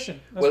intermission.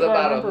 That's with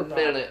about a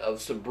minute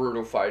of some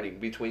brutal fighting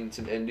between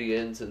some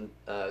Indians and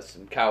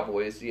some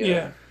cowboys. You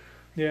know?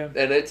 Yeah.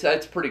 And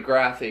it's pretty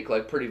graphic,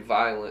 like pretty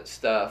violent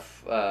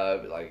stuff,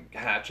 like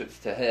hatchets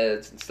to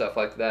heads and stuff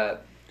like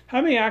that.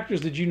 How many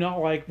actors did you not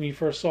like when you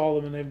first saw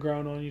them and they've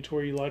grown on you to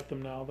where you like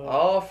them now, though?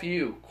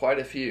 Oh, quite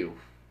a few.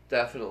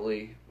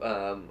 definitely.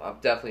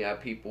 I've definitely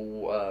had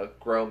people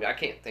grow me. I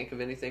can't think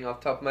of anything off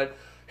the top of my head.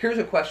 Here's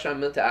a question I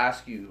meant to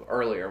ask you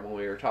earlier when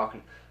we were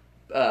talking.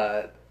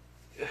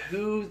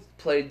 Who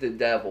played the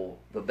devil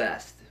the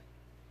best?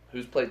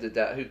 Who's played the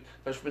devil?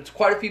 There's been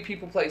quite a few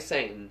people play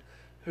Satan.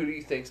 Who do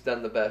you think's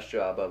done the best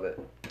job of it?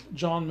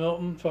 John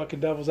Milton, fucking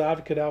Devil's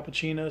Advocate. Al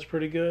Pacino is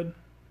pretty good.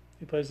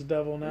 He plays the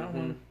devil in that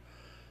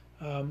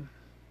one.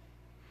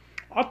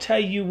 I'll tell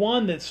you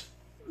one that's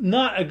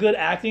not a good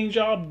acting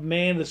job.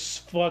 Man, it's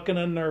fucking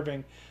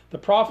unnerving. The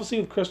Prophecy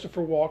with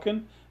Christopher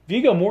Walken.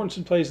 Viggo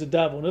Mortensen plays the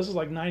devil, and this is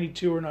like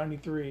 92 or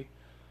 93.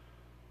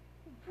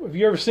 Have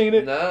you ever seen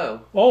it?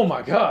 No. Oh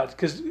my God!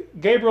 Because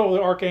Gabriel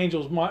the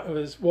Archangel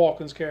is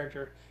Walken's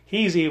character.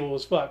 He's evil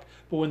as fuck.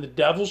 But when the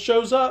devil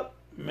shows up,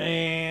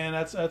 man,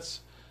 that's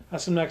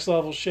some next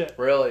level shit.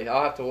 Really?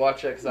 I'll have to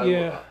watch it because I'm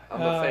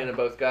a fan of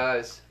both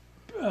guys.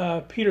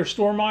 Peter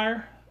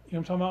Stormare. You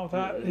know what I'm talking about with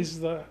that? Mm-hmm. He's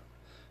the...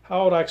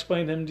 How would I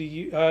explain him to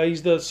you?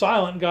 He's the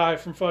silent guy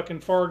from fucking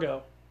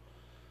Fargo.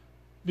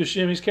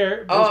 Buscemi's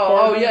character.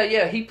 Oh,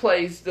 yeah. He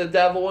plays the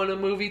devil in a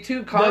movie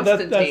too,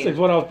 Constantine. That's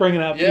what I was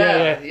bringing up.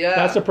 Yeah.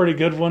 That's a pretty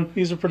good one.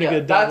 He's a pretty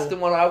good devil. That's the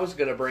one I was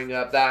going to bring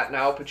up, that and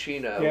Al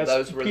Pacino. Yeah,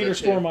 those were Peter the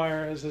two.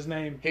 Stormare is his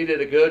name. He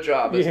did a good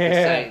job as the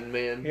Satan,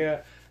 man.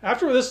 Yeah.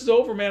 After this is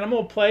over, man, I'm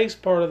going to play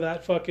part of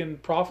that fucking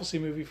Prophecy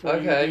movie for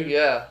you. Okay,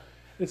 yeah.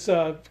 It's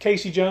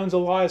Casey Jones,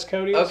 Elias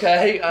Koteas.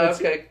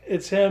 Okay.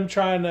 It's him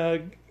trying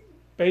to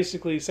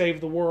basically save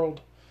the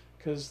world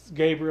because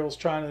Gabriel's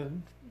trying to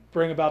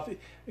bring about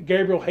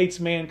Gabriel hates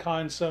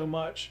mankind so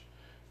much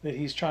that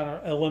he's trying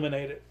to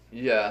eliminate it.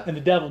 Yeah. And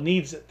the devil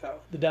needs it, though.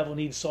 The devil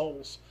needs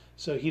souls.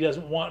 So he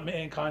doesn't want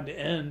mankind to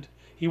end.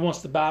 He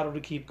wants the battle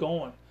to keep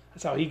going.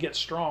 That's how he gets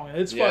strong. And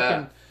it's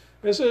fucking...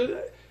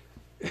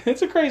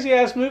 It's a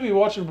crazy-ass movie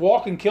watching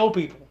Walken kill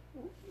people.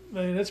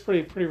 I mean, it's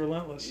pretty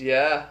relentless.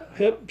 Yeah.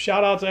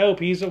 Shout out to Hope.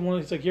 He's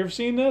like, you ever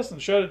seen this?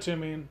 And showed it to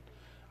me. And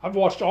I've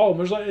watched all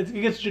of them. It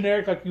gets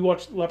generic, like you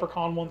watch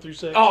Leprechaun 1 through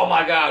 6. Oh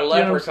my God,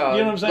 Leprechaun!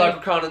 You know what I'm saying?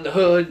 Leprechaun in the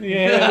Hood.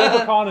 Yeah,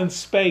 Leprechaun in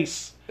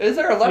space. Is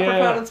there a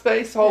Leprechaun in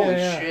space? Holy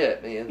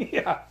shit, man!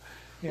 Yeah.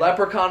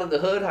 Leprechaun in the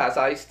Hood has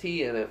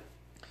Ice-T in it.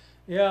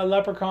 Yeah,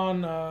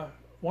 Leprechaun.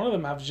 One of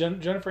them has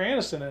Jennifer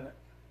Aniston in it.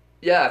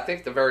 Yeah, I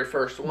think the very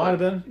first one. Might have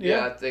been.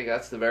 Yeah, I think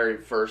that's the very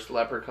first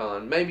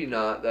Leprechaun. Maybe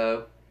not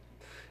though.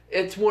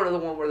 It's one of the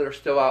one where they're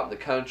still out in the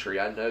country.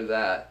 I know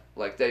that.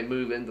 Like they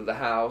move into the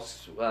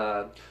house.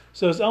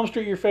 So is Elm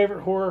Street your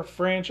favorite horror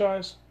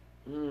franchise?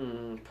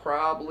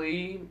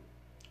 Probably.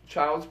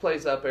 Child's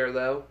Play's up there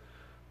though,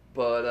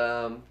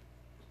 but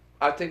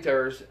I think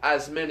there's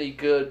as many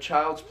good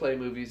Child's Play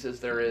movies as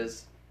there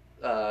is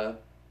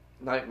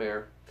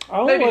Nightmare.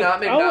 Maybe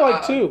not. I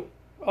like 2.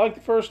 I like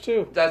the first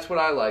 2. That's what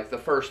I like, the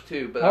first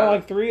 2. But I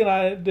like 3, and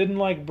I didn't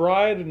like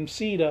Bride and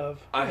Seed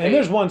of. And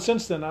there's one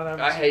since then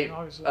I hate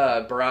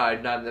Bride,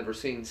 and I've never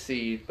seen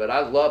Seed, but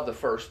I love the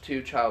first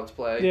 2 Child's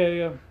Play.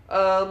 Yeah.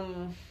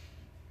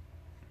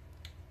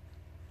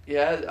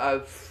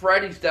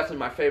 Freddy's definitely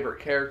my favorite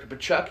character, but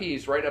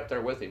Chucky's right up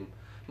there with him.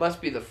 Must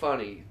be the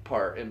funny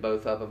part in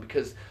both of them,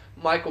 because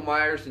Michael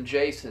Myers and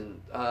Jason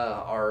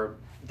are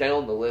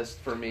down the list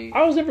for me.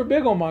 I was never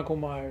big on Michael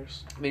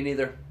Myers. Me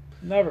neither.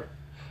 Never.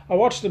 I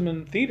watched them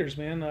in theaters,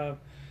 man.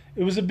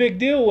 It was a big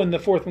deal when the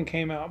 4th one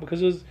came out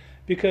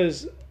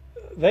because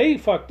they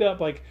fucked up.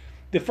 Like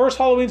the first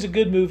Halloween's a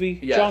good movie.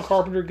 Yes. John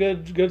Carpenter,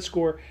 good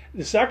score.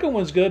 The second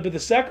one's good, but the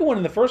second one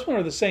and the first one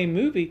are the same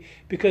movie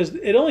because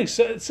it only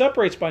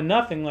separates by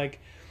nothing. Like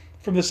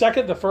from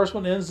the first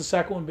one ends, the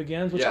second one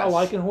begins, which I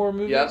like in horror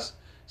movies. Yes.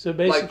 So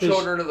basically, like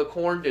Children of the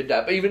Corn did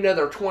that, but even though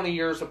they're 20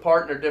 years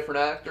apart and they're different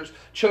actors,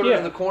 Children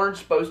of the Corn is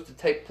supposed to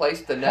take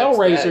place the next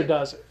Hellraiser day.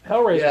 Does it.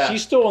 Hellraiser,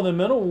 she's still in the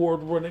mental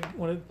ward when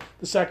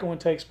the second one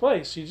takes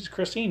place.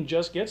 Christine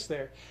just gets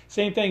there.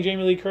 Same thing,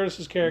 Jamie Lee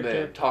Curtis's character.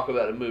 Man, talk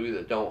about a movie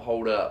that don't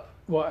hold up.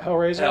 What,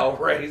 Hellraiser?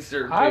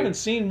 Hellraiser, dude. I haven't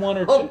seen 1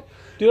 or 2.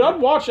 Dude, I'd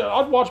watch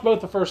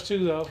both the first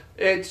 2 though.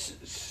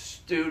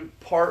 Dude,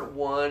 part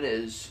 1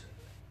 is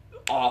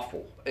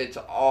awful. It's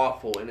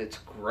awful, and it's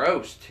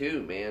gross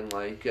too, man.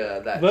 Like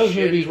that. Those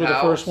movies were the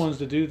first ones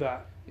to do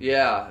that.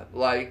 Yeah,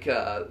 like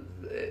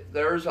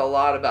there's a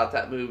lot about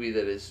that movie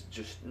that is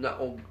just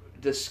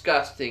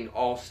disgusting.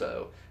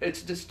 Also,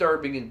 it's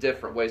disturbing in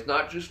different ways,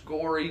 not just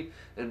gory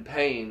and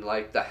pain.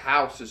 Like the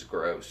house is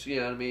gross.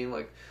 You know what I mean?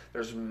 Like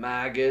there's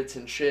maggots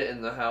and shit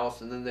in the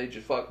house, and then they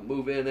just fucking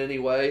move in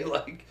anyway.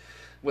 Like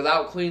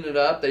without cleaning it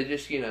up, they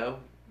just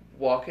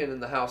walk in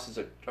and the house is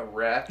a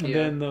wreck. And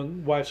then the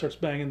wife starts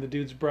banging the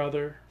dude's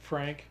brother,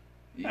 Frank.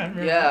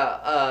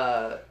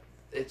 Yeah,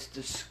 it's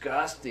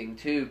disgusting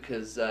too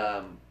because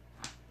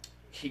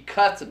he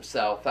cuts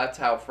himself. That's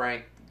how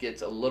Frank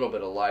gets a little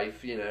bit of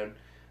life, and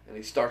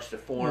he starts to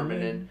form.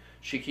 And then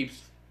she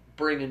keeps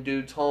bringing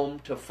dudes home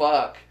to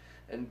fuck,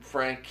 and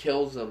Frank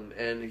kills him,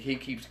 and he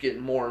keeps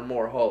getting more and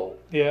more whole.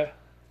 Yeah.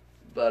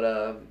 But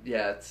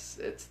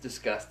it's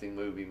disgusting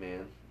movie,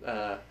 man.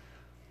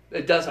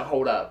 It doesn't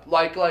hold up.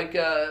 Like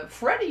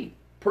Freddy,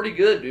 pretty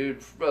good,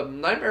 dude.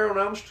 Nightmare on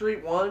Elm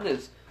Street 1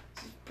 is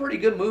a pretty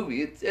good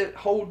movie. It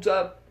holds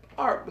up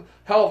are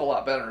hell of a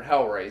lot better than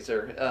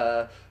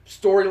Hellraiser.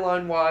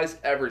 Storyline wise,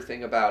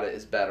 everything about it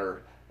is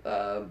better.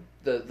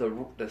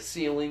 The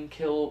ceiling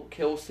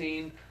kill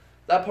scene,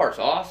 that part's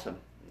awesome.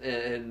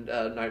 And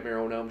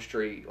Nightmare on Elm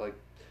Street, like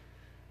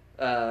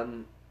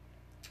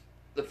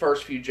the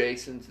first few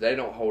Jasons, they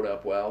don't hold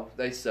up well.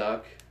 They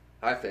suck.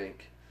 I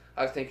think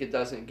it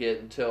doesn't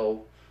get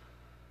until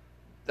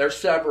there's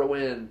several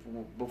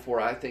in before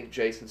I think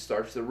Jason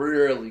starts to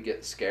really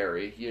get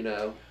scary. You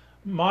know.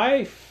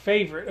 My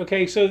favorite.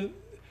 Okay, so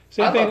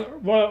same thing.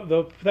 Well,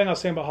 the thing I was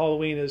saying about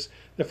Halloween is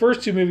the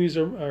first two movies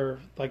are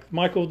like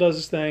Michael does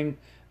his thing.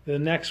 The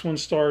next one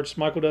starts.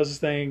 Michael does his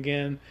thing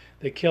again.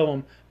 They kill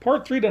him.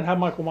 Part 3 doesn't have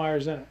Michael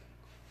Myers in it.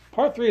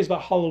 Part 3 is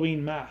about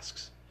Halloween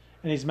masks,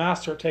 and these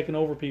masks start taking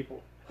over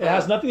people. It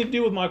has nothing to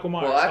do with Michael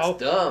Myers. Well,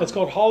 that's dumb. It's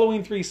called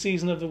Halloween 3: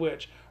 Season of the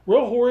Witch.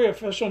 Real horror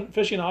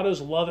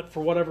aficionados love it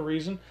for whatever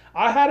reason.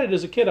 I had it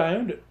as a kid. I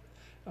owned it.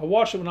 I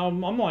watched it when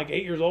I'm like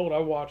 8 years old. I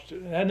watched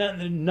it. It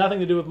had nothing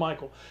to do with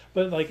Michael.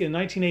 But like in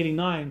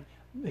 1989,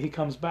 he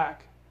comes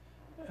back.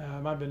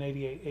 It might have been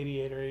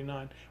 88 or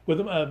 89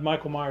 with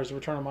Michael Myers, the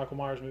Return of Michael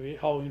Myers movie,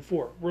 Halloween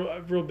 4.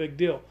 Real big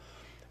deal.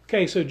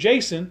 Okay, so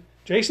Jason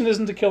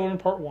isn't the killer in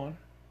part 1.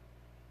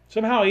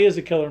 Somehow he is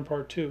the killer in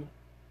part 2.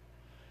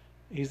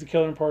 He's the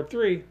killer in part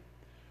 3.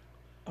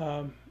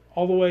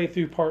 All the way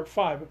through part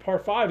 5. But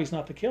part 5, he's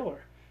not the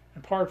killer.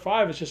 And part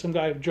 5 is just some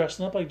guy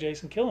dressing up like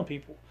Jason killing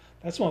people.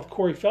 That's one with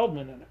Corey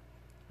Feldman in it.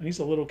 And he's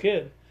a little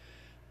kid.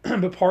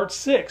 But part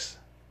 6,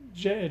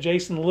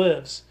 Jason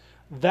lives.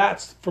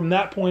 That's from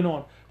that point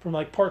on. From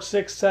like part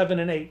 6, 7,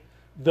 and 8.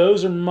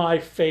 Those are my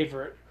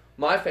favorite.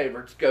 My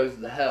favorites goes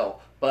to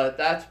hell. But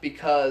that's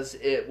because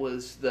it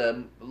was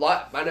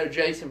I know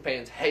Jason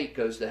fans hate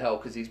Goes to Hell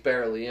because he's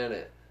barely in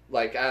it.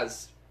 Like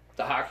as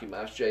the hockey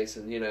match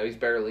Jason, you know, he's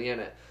barely in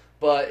it.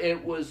 But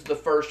it was the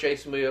first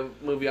Jason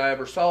movie I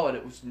ever saw, and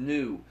it was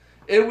new.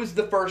 It was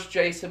the first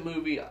Jason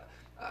movie.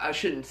 I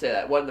shouldn't say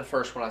that. It wasn't the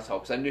first one I saw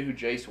because I knew who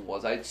Jason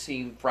was. I'd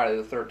seen Friday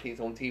the 13th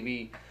on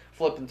TV,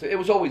 flipping through. It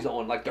was always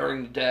on, like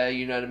during the day,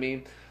 you know what I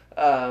mean?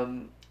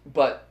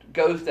 But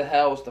Goes to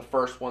Hell was the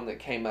first one that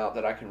came out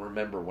that I can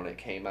remember when it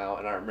came out,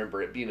 and I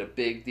remember it being a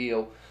big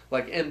deal.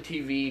 Like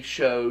MTV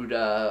showed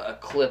a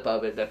clip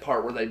of it, that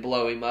part where they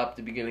blow him up at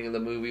the beginning of the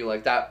movie,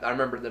 like that. I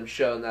remember them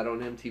showing that on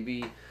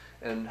MTV,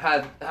 and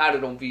had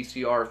it on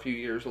VCR a few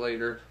years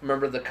later. I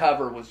remember the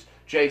cover was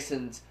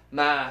Jason's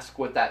mask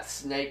with that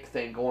snake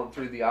thing going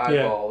through the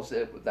eyeballs.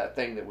 Yeah. That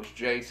thing that was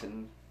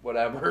Jason,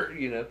 whatever,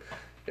 you know.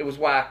 It was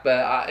whack,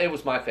 but it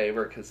was my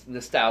favorite because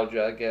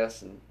nostalgia, I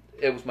guess, and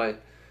it was my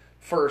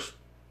first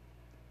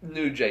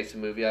new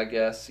Jason movie, I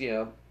guess. You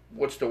know,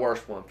 what's the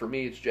worst one? For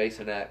me, it's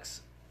Jason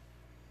X.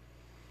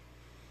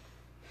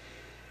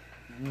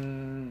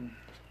 I'm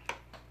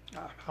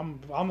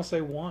gonna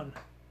say 1.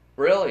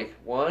 Really?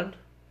 1?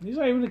 He's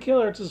not even the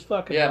killer. It's his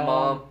fucking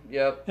mom.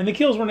 Yep. And the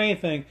kills weren't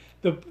anything.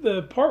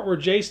 The part where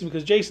Jason,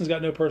 because Jason's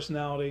got no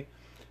personality,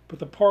 but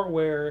the part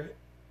where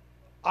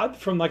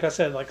from like I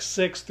said, like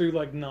 6 through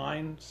like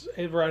 9,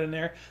 right in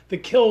there, the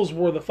kills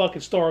were the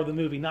fucking star of the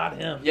movie, not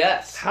him.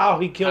 Yes. How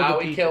he killed the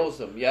people. How he kills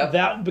them. Yep.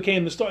 That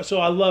became the star. So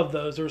I love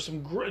those. There were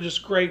some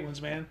just great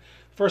ones, man.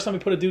 First time he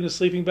put a dude in a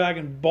sleeping bag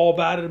and ball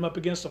batted him up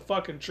against a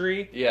fucking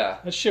tree. Yeah.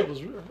 That shit was...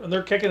 And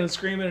they're kicking and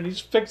screaming, and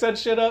he's fixed that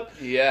shit up.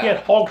 Yeah. He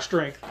had Hulk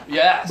strength.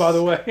 Yes. By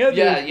the way.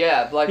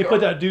 Yeah. Like, he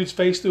put that dude's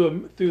face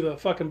through the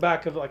fucking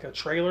back of like a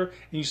trailer, and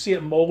you see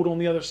it mold on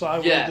the other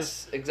side.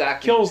 Yes,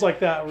 exactly. Kills like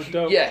that were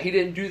dope. Yeah, he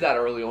didn't do that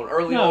early on.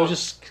 No, it was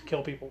just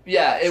kill people.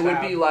 Yeah, it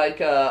would be like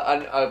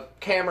a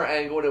camera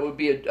angle, and it would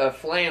be a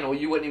flannel.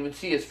 You wouldn't even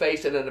see his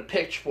face, and then a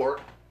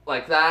pitchfork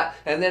like that,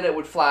 and then it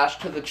would flash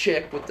to the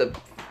chick with the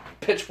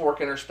pitchfork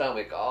in her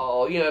stomach.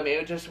 Oh, you know what I mean?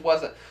 It just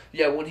wasn't...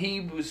 Yeah, when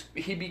he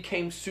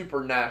became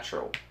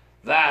supernatural,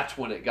 that's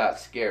when it got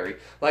scary.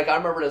 Like, I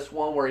remember this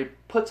one where he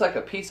puts like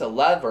a piece of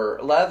leather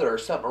or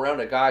something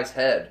around a guy's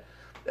head,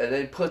 and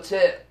then puts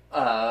it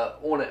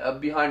on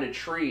it behind a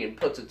tree and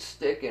puts a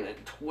stick in it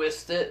and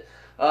twists it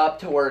up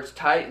to where it's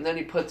tight, and then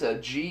he puts a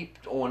Jeep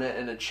on it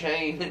and a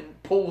chain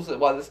and pulls it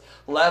while this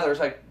leather's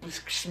like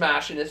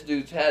smashing this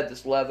dude's head,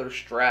 this leather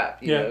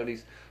strap, you know, and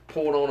he's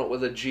pulling on it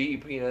with a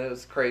Jeep, you know, it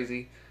was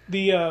crazy.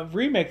 The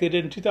remake they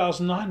did in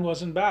 2009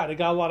 wasn't bad. It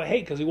got a lot of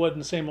hate because he wasn't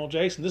the same old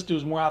Jason. This dude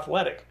was more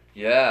athletic.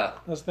 Yeah.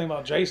 That's the thing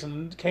about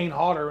Jason. Kane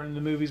Hodder in the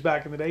movies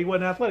back in the day. He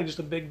wasn't athletic, just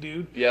a big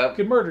dude. Yeah. He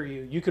could murder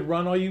you. You could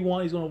run all you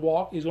want. He's going to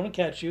walk. He's going to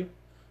catch you.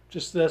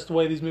 Just that's the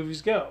way these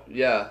movies go.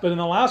 Yeah. But in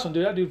the last one,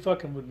 dude, that dude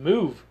fucking would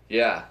move.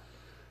 Yeah.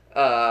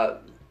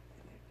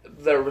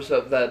 There was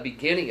the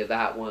beginning of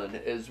that one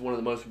is one of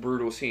the most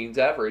brutal scenes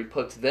ever. He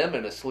puts them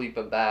in a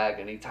sleeping bag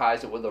and he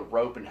ties it with a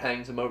rope and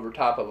hangs them over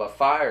top of a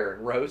fire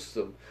and roasts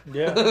them.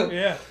 Yeah,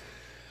 yeah.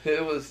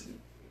 It was,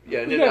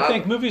 yeah. You gotta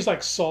think movies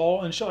like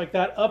Saw and shit like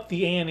that up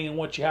the ante in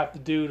what you have to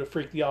do to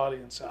freak the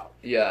audience out.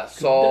 Yeah,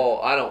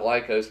 Saw. I don't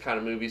like those kind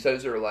of movies.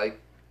 Those are like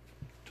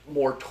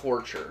more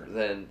torture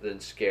than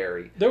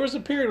scary. There was a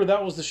period where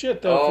that was the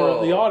shit though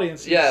for the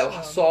audience.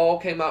 Yeah, Saw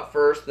came out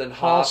first, then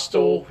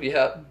Hostel.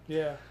 Yep.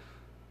 Yeah.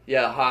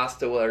 Yeah,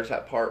 Hostel, there's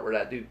that part where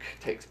that dude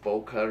takes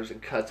bolt cutters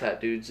and cuts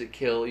that dude's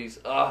Achilles.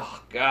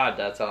 Oh, God,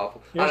 that's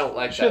awful. I don't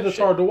like that shit. That's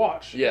hard to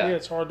watch. Yeah,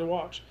 it's hard to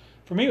watch.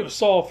 For me, it was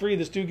Saw 3.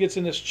 This dude gets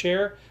in this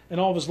chair, and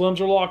all of his limbs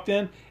are locked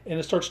in, and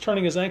it starts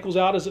turning his ankles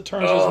out as it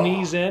turns his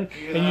knees in,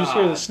 God. And you just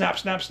hear the snap,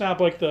 snap,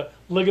 snap, like the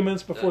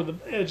ligaments before the...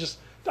 It just...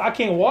 I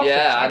can't watch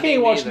that. I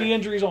can't watch knee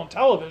injuries on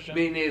television.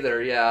 Me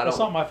neither, yeah. That's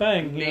not my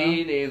thing.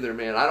 Me neither,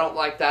 man. I don't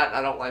like that.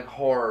 I don't like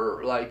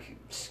horror, like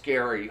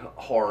scary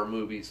horror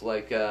movies,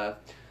 like The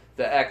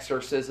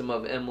Exorcism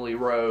of Emily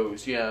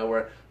Rose,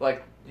 where,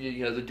 like,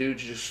 the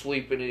dude's just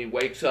sleeping and he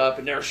wakes up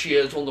and there she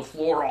is on the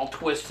floor all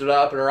twisted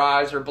up and her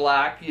eyes are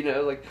black,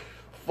 like,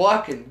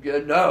 fucking,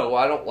 no,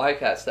 I don't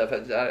like that stuff.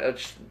 I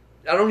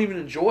don't even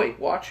enjoy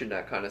watching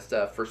that kind of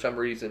stuff for some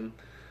reason.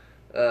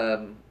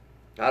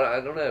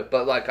 I don't know,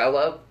 but like I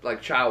love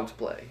like Child's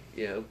Play.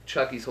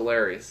 Chucky's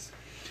hilarious.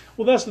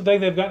 Well, that's the thing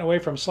they've gotten away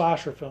from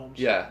slasher films.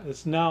 Yeah,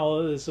 it's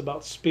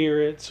about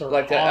spirits or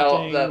like the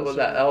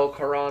El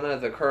Corona,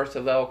 the Curse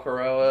of El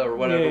Coroa, or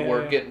whatever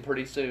we're getting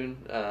pretty soon.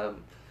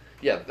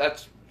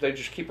 They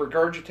just keep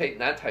regurgitating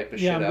that type of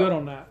shit. Yeah, I'm good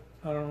on that.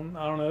 I don't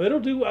know. It'll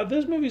do.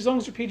 This movie, as long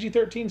as they're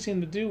PG-13,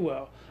 seem to do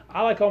well.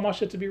 I like all my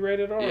shit to be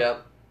rated R.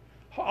 Yep.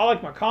 I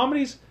like my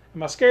comedies and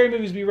my scary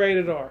movies to be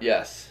rated R.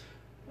 Yes.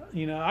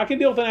 I can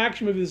deal with an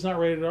action movie that's not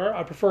rated R.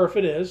 I prefer if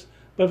it is,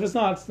 but if it's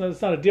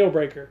not a deal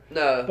breaker.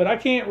 No. But I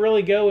can't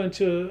really go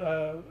into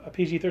a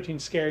PG-13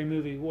 scary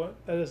movie.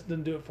 That just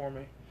didn't do it for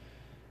me.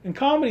 And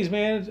comedies,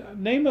 man,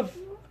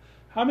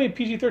 how many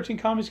PG-13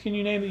 comedies can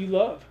you name that you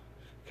love?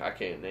 I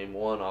can't name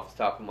one off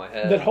the top of my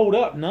head. That hold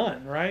up,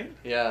 none, right?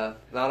 Yeah,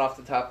 not off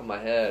the top of my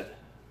head.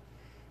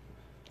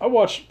 I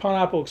watched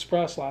Pineapple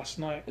Express last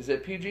night. Is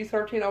it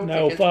PG-13? I would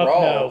think it's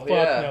raw.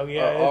 No,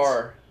 yeah.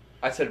 R.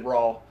 I said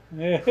raw.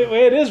 Yeah,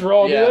 it is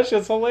raw, dude. That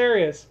shit's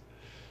hilarious.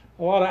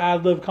 A lot of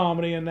ad-lib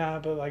comedy in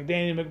that, but like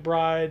Danny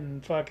McBride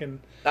and fucking...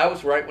 That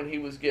was right when he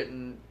was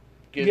getting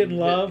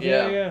love.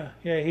 Yeah.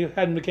 He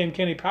hadn't became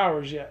Kenny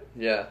Powers yet.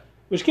 Yeah.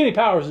 Which Kenny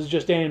Powers is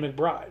just Danny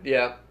McBride.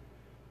 Yeah.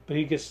 But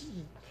he gets...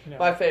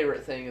 My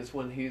favorite thing is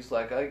when he's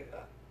like,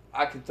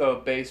 I can throw a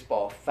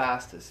baseball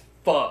fast as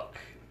fuck.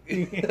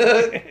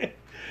 Yeah,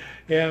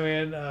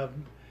 man.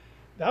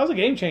 That was a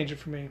game changer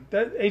for me.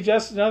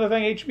 That's another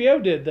thing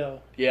HBO did,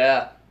 though.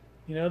 Yeah.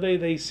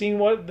 They seen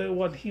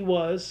what he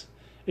was.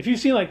 If you've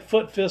seen like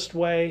Foot Fist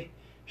Way,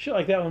 shit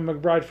like that when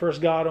McBride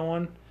first got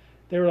on,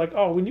 they were like,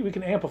 oh, we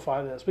can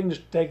amplify this. We can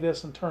just take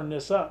this and turn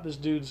this up. This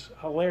dude's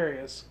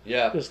hilarious.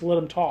 Yeah. Just let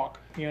him talk.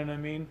 You know what I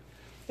mean?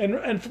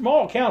 And from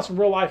all accounts, in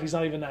real life, he's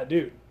not even that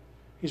dude.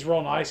 He's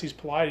real nice. He's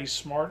polite. He's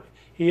smart.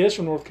 He is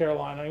from North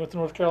Carolina. He went to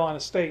North Carolina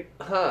State.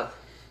 Huh.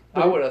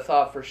 I would have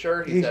thought for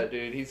sure he's that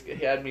dude. He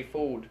had me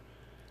fooled.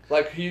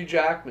 Like Hugh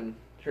Jackman.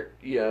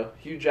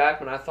 Hugh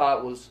Jackman I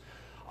thought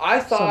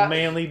some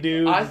manly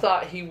dude. I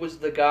thought he was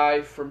the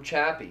guy from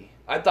Chappie.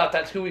 I thought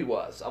that's who he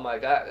was. I'm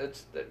like,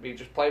 he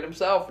just played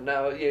himself.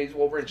 No, he's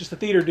Wolverine. Just a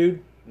theater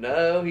dude.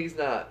 No, he's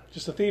not.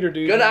 Just a theater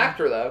dude. Good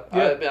actor, though.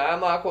 Yeah. I'm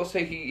not going to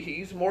say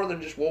he's more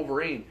than just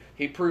Wolverine.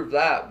 He proved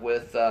that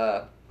with...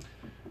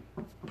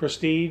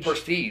 Prestige.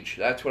 Prestige.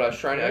 That's what I was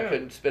trying to... I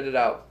couldn't spit it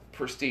out.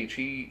 Prestige.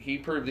 He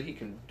proved that he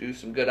can do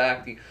some good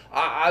acting.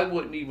 I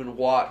wouldn't even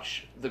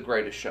watch The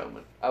Greatest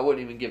Showman. I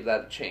wouldn't even give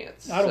that a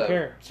chance. I don't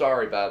care.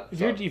 Sorry about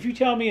it. If you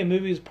tell me a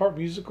movie is part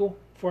musical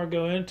before I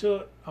go into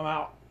it, I'm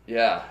out.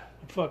 Yeah.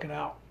 I'm fucking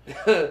out.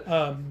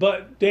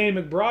 But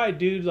Danny McBride,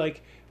 dude,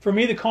 like, for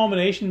me, the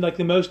culmination, like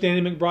the most Danny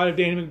McBride of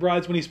Danny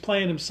McBride's when he's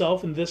playing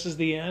himself and This Is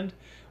the End,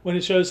 when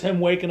it shows him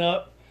waking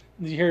up,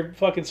 and you hear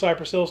fucking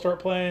Cypress Hill start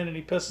playing, and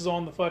he pisses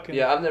on the fucking...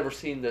 Yeah, I've never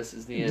seen This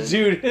Is the End.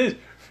 Dude,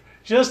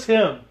 just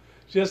him.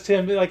 Just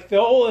him. Like, the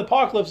whole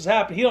apocalypse has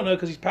happened. He don't know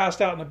because he's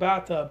passed out in a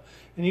bathtub.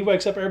 And he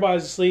wakes up,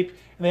 everybody's asleep,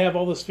 and they have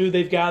all this food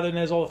they've gathered, and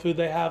there's all the food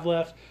they have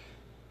left.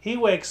 He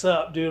wakes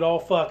up, dude, all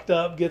fucked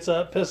up, gets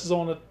up, pisses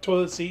on the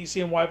toilet seat. You see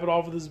him wipe it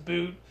off with his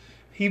boot.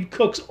 He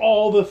cooks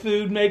all the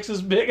food, makes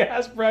his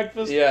big-ass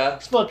breakfast. Yeah.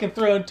 He's fucking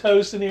throwing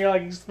toast in here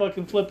like he's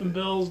fucking flipping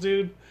bills,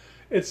 dude.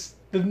 It's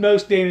the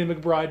most Danny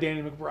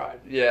McBride.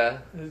 Yeah.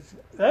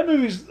 That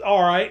movie's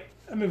all right.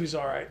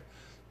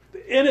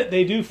 In it,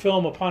 they do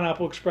film a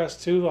Pineapple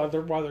Express too, while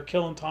they're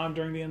killing time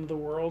during the end of the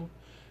world,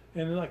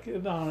 and like I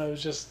don't know,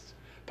 it's just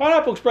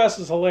Pineapple Express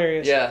is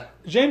hilarious. Yeah,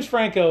 James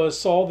Franco as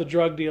Saul the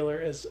drug dealer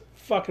is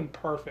fucking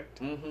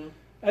perfect. Mm-hmm.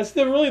 That's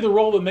really the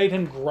role that made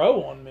him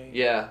grow on me.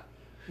 Yeah,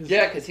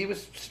 because he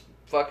was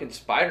fucking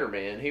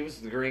Spider-Man. He was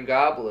the Green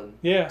Goblin.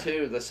 Yeah,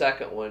 too. The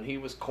second one, he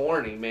was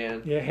corny,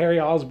 man. Yeah, Harry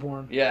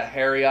Osborn. Yeah,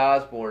 Harry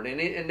Osborn,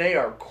 and they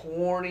are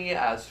corny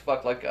as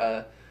fuck. Like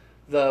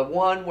the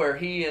one where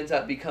he ends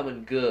up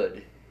becoming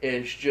good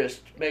is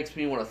just makes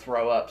me want to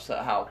throw up. So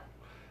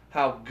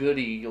how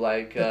goody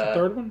like the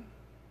third one?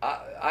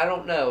 I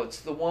don't know.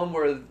 It's the one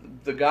where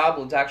the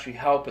Goblin's actually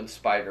helping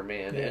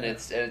Spider-Man, and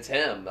it's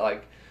him.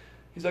 Like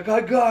he's like,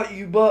 I got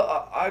you,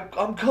 but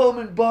I'm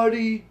coming,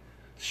 buddy.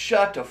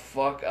 Shut the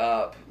fuck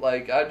up.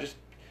 Like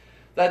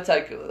that's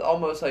like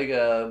almost like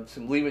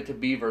some Leave It to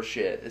Beaver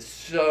shit. It's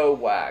so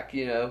whack,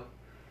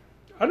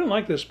 I didn't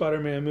like those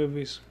Spider-Man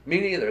movies. Me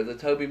neither. The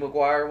Tobey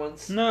Maguire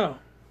ones. No.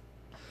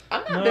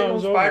 I'm not big on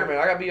Spider-Man.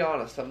 I gotta be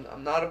honest.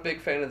 I'm not a big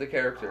fan of the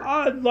character.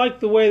 I like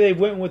the way they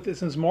went with it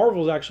since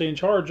Marvel's actually in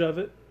charge of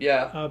it.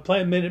 Yeah.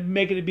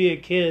 Making it be a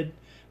kid.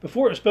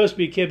 Before it was supposed to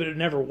be a kid, but it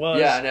never was.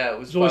 Yeah, I know. It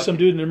was always some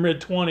dude in their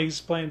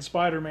mid-20s playing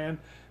Spider-Man.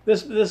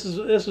 This is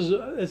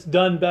it's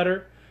done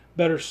better.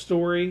 Better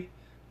story.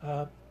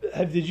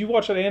 Did you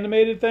watch that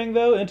animated thing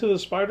though, Into the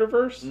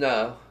Spider-Verse?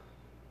 No.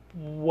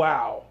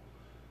 Wow.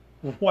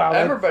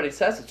 Everybody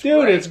says it's great.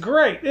 Dude, great. It's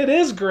great. It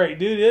is great,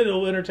 dude.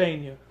 It'll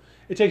entertain you.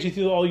 It takes you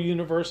through all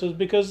universes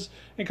because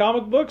in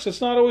comic books,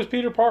 it's not always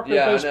Peter Parker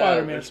who plays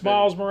Spider-Man. It's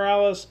Miles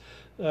Morales,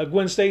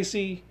 Gwen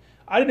Stacy.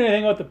 I didn't know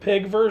anything about the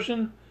pig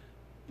version.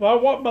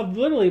 Well,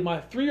 literally, my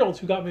 3-year-old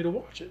who got me to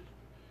watch it.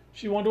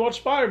 She wanted to watch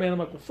Spider-Man. I'm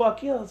like, well,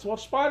 fuck yeah, let's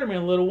watch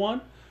Spider-Man, little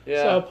one.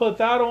 Yeah. So I put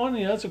that on.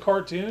 It's a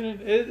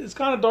cartoon. It's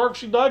kind of dark.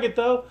 She dug it,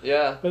 though.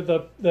 Yeah. But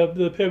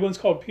the pig one's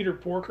called Peter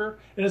Porker.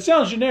 And it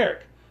sounds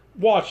generic.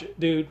 Watch it,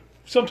 dude.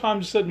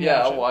 Sometimes sit and watch it.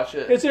 Yeah, I'll watch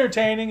it. It's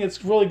entertaining.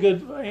 It's really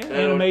good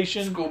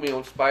animation. School me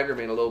on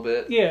Spider-Man a little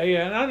bit. Yeah.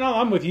 And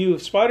I'm with you.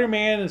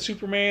 Spider-Man and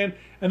Superman.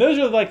 And those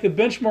are like the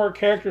benchmark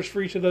characters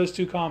for each of those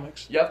two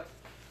comics. Yep.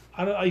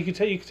 You can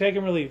take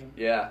them or leave them.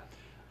 Yeah.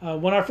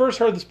 When I first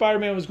heard that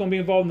Spider-Man was going to be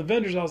involved in the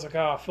Avengers, I was like,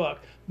 oh fuck.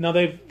 No,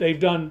 they've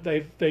done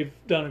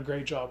a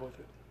great job with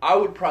it. I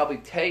would probably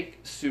take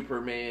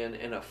Superman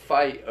in a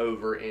fight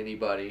over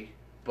anybody,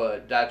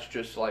 but that's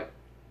just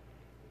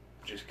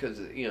because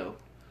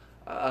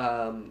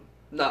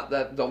not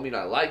that don't mean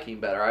I like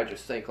him better. I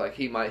just think like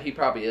he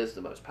probably is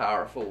the most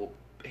powerful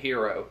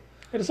hero.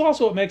 And it's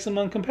also what makes him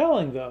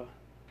uncompelling though.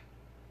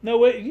 No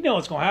way, you know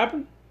what's going to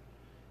happen?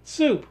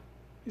 Soup.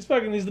 He's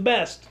the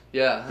best.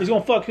 Yeah. He's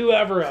going to fuck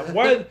whoever up.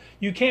 Why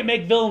you can't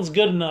make villains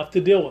good enough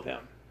to deal with him?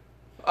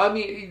 I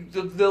mean,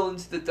 the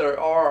villains that there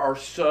are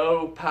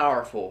so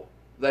powerful.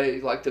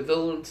 They like the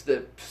villains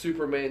that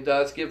Superman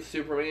does give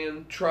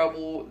Superman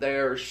trouble. They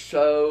are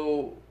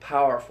so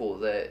powerful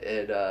that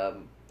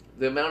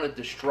the amount of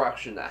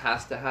destruction that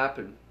has to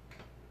happen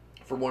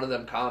for one of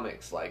them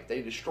comics, like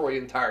they destroy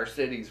entire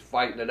cities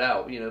fighting it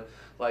out.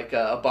 Like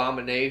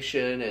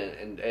Abomination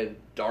and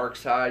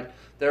Darkseid.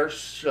 They're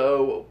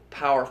so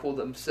powerful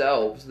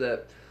themselves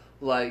that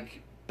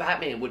like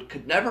Batman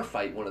could never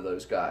fight one of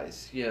those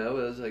guys. It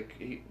was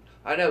like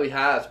I know he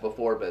has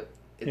before, but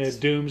it's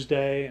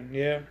Doomsday and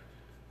yeah.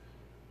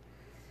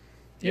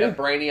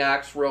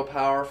 Brainiac's real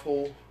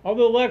powerful.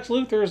 Although Lex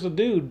Luthor is a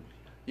dude.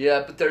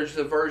 Yeah, but there's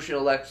a version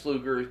of Lex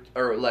Luthor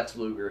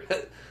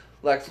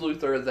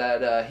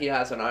that he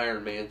has an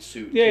Iron Man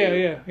suit.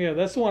 Yeah.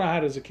 That's the one I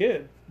had as a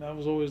kid. That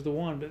was always the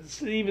one. But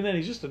even then,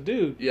 he's just a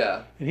dude.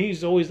 Yeah, and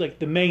he's always like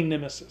the main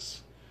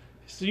nemesis.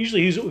 So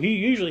usually he's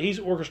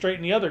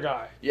orchestrating the other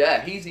guy. Yeah,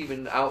 he's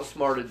even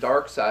outsmarted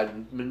Darkseid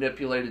and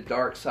manipulated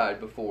Darkseid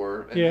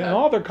before. In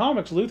all their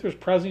comics, Luthor's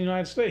president of the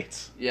United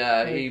States.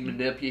 Yeah,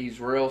 he's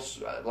real.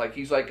 Like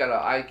he's like got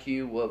an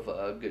IQ of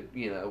a good,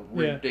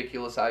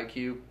 ridiculous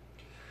IQ.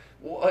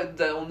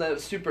 On the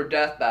Super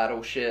Death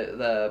Battle shit,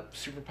 the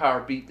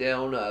Superpower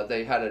Beatdown,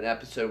 they had an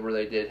episode where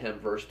they did him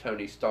versus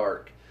Tony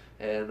Stark.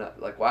 And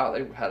wow,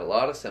 they had a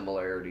lot of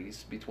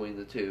similarities between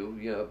the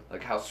two.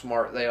 Like how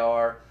smart they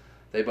are.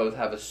 They both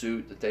have a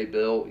suit that they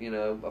built.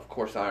 Of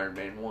course, Iron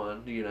Man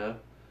won.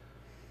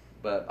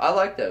 But I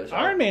like those.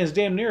 Iron Man's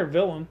damn near a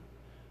villain.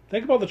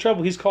 Think about the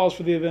trouble he's caused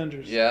for the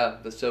Avengers. Yeah,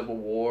 the Civil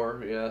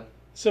War. Yeah,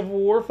 Civil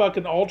War,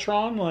 fucking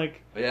Ultron.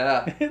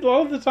 Yeah, a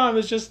lot of the time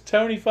it's just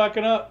Tony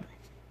fucking up.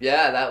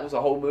 Yeah, that was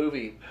a whole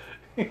movie.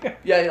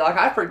 Yeah,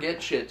 I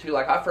forget shit too.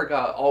 I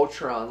forgot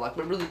Ultron.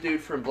 Remember the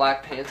dude from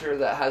Black Panther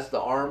that has the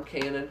arm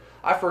cannon?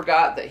 I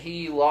forgot that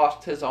he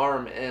lost his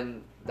arm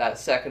in that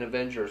second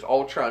Avengers.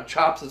 Ultron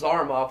chops his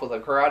arm off with a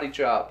karate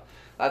chop.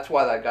 That's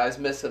why that guy's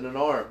missing an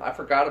arm. I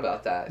forgot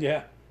about that.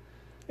 Yeah,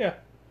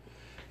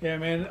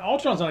 man.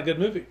 Ultron's not a good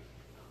movie.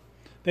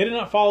 They did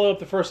not follow up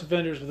the first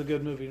Avengers with a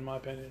good movie, in my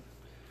opinion.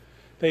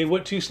 They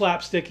went too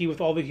slapsticky with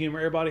all the humor.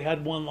 Everybody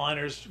had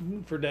one-liners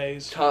for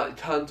days.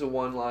 Tons of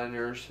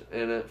one-liners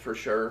in it, for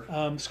sure.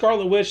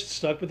 Scarlet Witch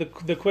stuck, but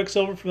the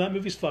Quicksilver from that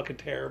movie's fucking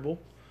terrible.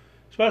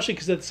 Especially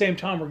because at the same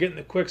time, we're getting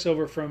the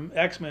Quicksilver from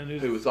X-Men.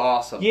 Who was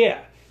awesome. Yeah.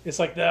 It's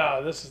like,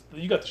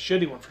 you got the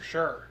shitty one for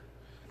sure.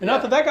 And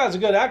not that guy's a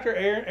good actor.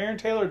 Aaron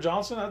Taylor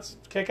Johnson, that's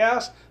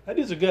kick-ass. That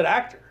dude's a good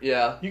actor.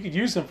 Yeah. You could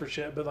use him for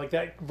shit, but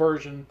that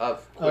version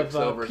of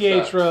Quicksilver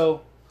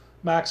Pietro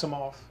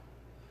Maximoff,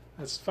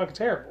 that's fucking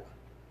terrible.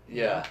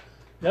 Yeah.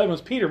 The other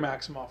one's Peter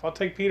Maximoff. I'll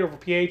take Peter over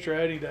Pietro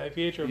any day.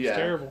 Pietro was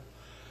terrible.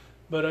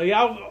 But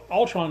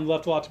Ultron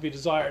left a lot to be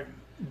desired.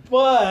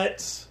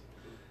 But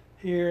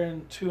here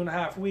in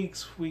 2.5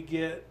 weeks, we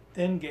get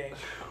Endgame.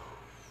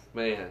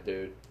 Man,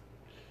 dude.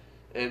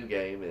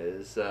 Endgame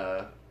is...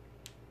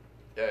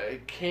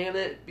 can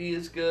it be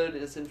as good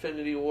as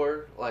Infinity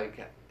War?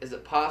 Is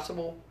it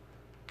possible?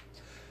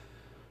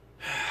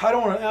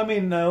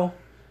 No.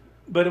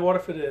 But what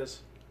if it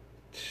is?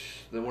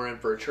 Then we're in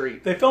for a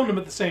treat. They filmed them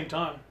at the same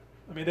time.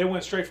 I mean, they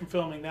went straight from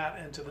filming that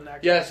into the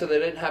next. Yeah, so they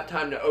didn't have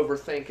time to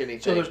overthink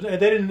anything. So they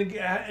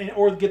didn't,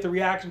 or get the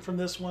reaction from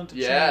this one to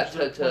change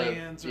their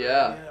plans.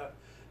 Yeah.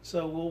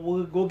 So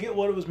we'll get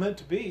what it was meant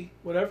to be,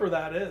 whatever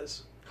that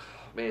is.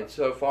 Man,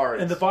 so far.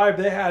 And the vibe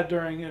they had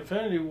during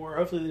Infinity War,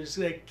 hopefully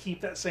they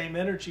keep that same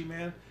energy,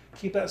 man.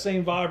 Keep that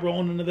same vibe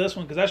rolling into this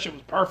one, because that shit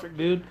was perfect,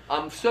 dude.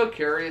 I'm so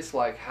curious,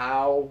 like,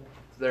 how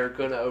they're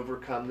going to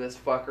overcome this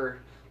fucker.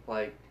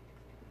 Like,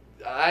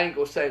 I ain't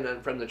going to say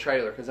nothing from the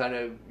trailer, because I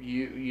know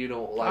you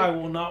don't like... I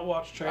will not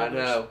watch trailers. I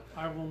know.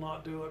 I will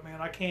not do it,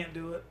 man. I can't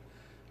do it.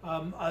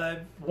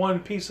 One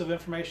piece of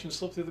information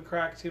slipped through the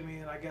crack to me,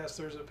 and I guess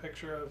there's a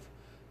picture of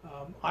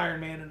Iron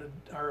Man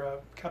or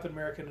Captain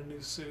America in a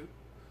new suit.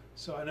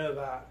 So I know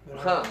that.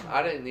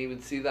 I didn't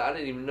even see that. I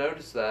didn't even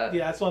notice that.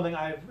 Yeah, that's one thing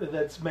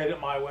that's made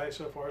it my way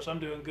so far. So I'm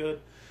doing good.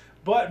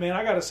 But man,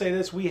 I got to say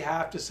this: we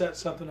have to set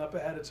something up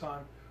ahead of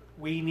time.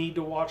 We need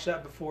to watch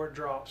that before it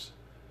drops.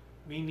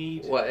 We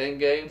need what,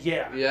 Endgame?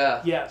 Yeah.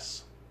 Yeah.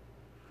 Yes.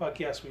 Fuck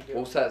yes, we do.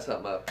 We'll set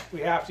something up. We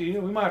have to.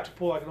 We might have to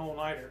pull like an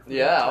all-nighter.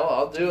 Yeah,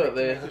 I'll do it,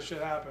 man. Make this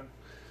shit happen.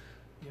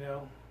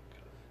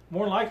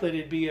 More than likely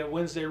it'd be a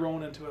Wednesday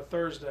rolling into a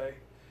Thursday,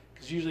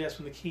 because usually that's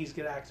when the keys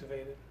get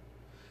activated.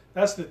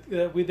 That's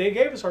they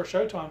gave us our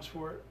show times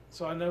for it,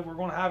 so I know we're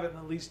going to have it in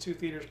at least 2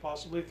 theaters,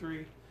 possibly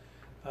 3,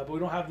 but we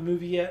don't have the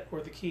movie yet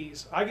or the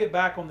keys. I get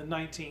back on the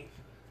 19th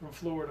from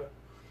Florida.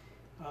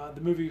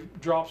 The movie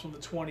drops on the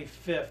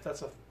 25th.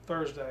 That's a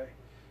Thursday,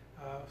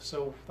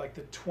 so like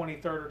the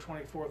 23rd or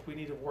 24th, we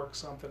need to work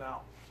something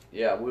out.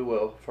 Yeah, we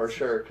will for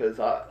sure, because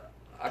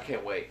I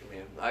can't wait,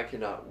 man. I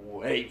cannot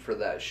wait for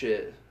that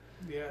shit.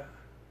 Yeah,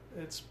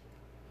 it's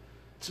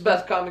the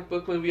best comic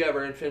book movie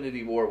ever.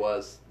 Infinity War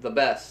was the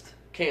best.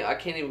 I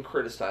can't even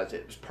criticize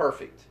it. It was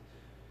perfect.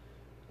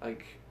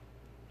 Like,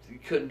 you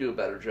couldn't do a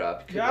better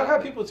job. Yeah, I've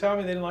had people tell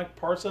me they didn't like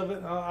parts of it,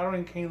 and I don't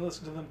even can't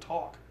listen to them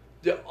talk.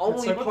 The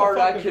only part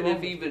I could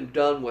have even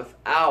done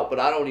without, but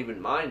I don't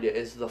even mind it,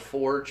 is the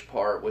Forge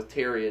part with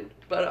Tyrion.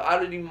 But I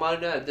didn't even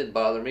mind that. It didn't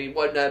bother me. It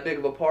wasn't that big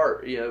of a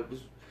part. It was.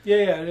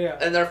 Yeah.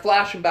 And they're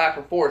flashing back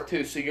and forth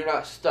too, so you're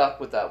not stuck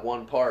with that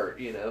one part.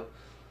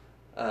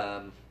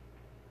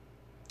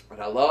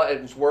 And I love it.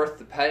 It was worth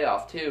the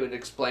payoff too. It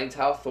explains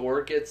how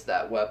Thor gets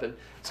that weapon.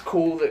 It's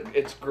cool that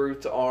it's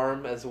Groot's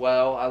arm as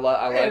well. I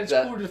like that. And it's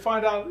cool to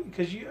find out,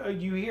 because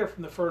you hear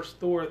from the first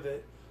Thor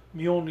that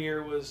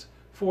Mjolnir was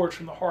forged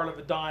from the heart of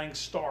a dying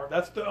star.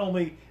 That's the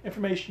only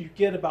information you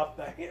get about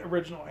the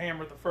original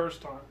hammer the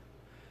first time,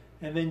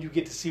 and then you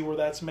get to see where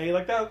that's made.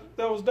 Like that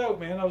was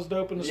dope, man. That was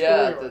dope in the story.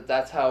 Yeah,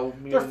 that's how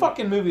their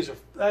fucking movies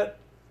are.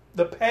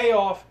 The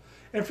payoff.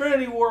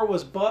 Infinity War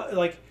was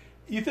like.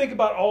 You think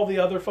about all the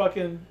other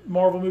fucking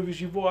Marvel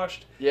movies you've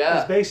watched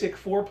as basic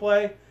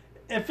foreplay.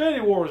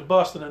 Infinity War was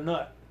busting a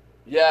nut.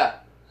 Yeah.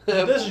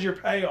 This is your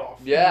payoff.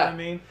 Yeah. You know what I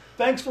mean?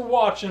 Thanks for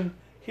watching.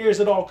 Here's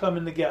it all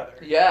coming together.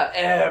 Yeah,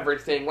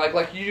 everything.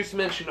 Like you just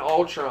mentioned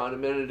Ultron a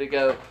minute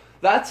ago.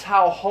 That's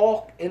how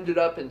Hulk ended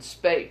up in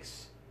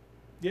space.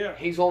 Yeah.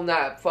 He's on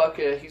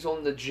he's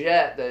on the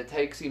jet that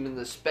takes him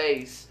into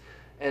space.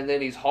 And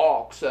then he's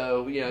Hulk,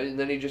 so, and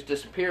then he just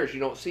disappears. You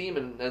don't see him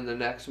in the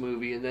next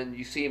movie, and then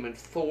you see him in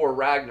Thor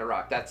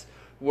Ragnarok. That's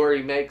where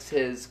he makes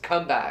his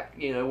comeback,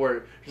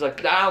 where he's like,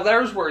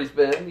 there's where he's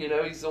been.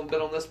 He's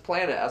been on this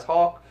planet as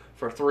Hulk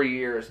for 3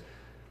 years.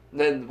 And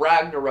then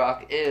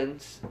Ragnarok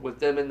ends with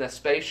them in the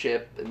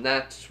spaceship, and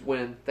that's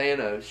when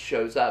Thanos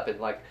shows up,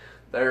 and,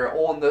 they're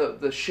on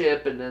the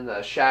ship, and then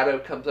the shadow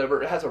comes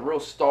over. It has a real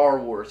Star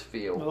Wars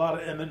feel. A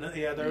lot of imminent,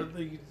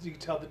 you can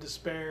tell the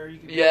despair. You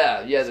can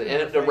the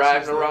end of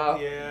Ragnarok.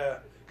 Yeah,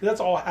 because that's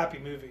all a happy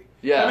movie.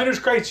 Yeah, I mean, there's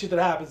crazy shit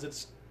that happens.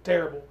 It's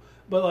terrible,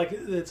 but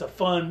it's a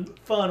fun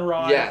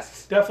ride.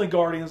 Yes, definitely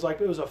Guardians.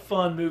 It was a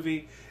fun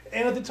movie,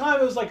 and at the time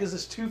it was like, is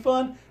this too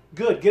fun?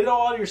 Good, get it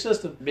all out of your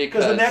system,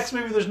 because the next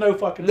movie there's no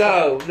fucking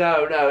no.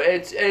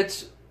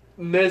 It's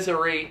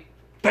misery.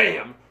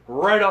 Bam,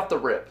 right off the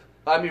rip.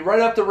 I mean, right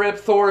off the rip,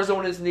 Thor's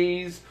on his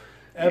knees.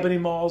 Ebony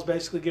Maw's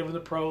basically giving the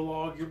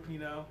prologue,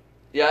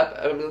 Yep,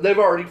 I mean, they've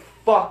already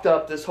fucked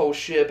up this whole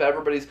ship.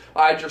 Everybody's...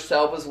 Idris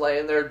Elba's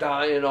laying there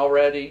dying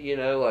already,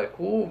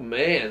 oh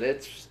man,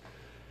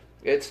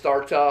 it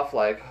starts off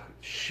like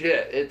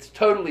shit. It's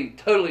totally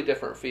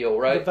different feel,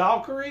 right? The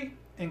Valkyrie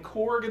and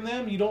Korg and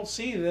them, you don't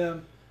see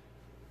them.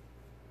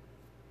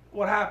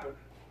 What happened?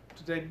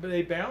 Did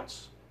they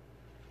bounce?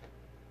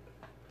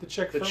 The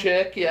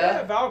chick,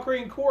 yeah.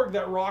 Valkyrie and Korg,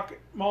 that rock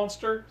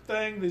monster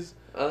thing, was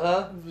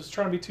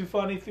trying to be too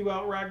funny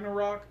throughout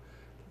Ragnarok.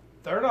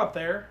 They're not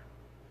there.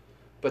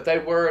 But they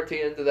were at the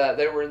end of that.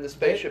 They were in the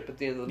spaceship at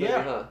the end of the movie,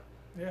 huh?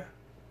 Yeah.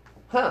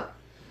 Huh.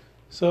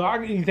 So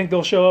you think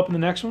they'll show up in the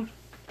next one?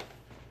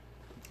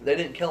 They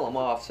didn't kill them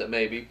off, so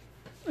maybe.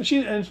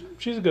 She's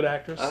a good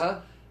actress.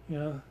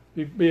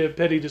 It'd be a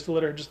pity just to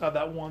let her just have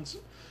that once.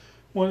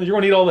 You're going to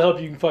need all the help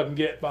you can fucking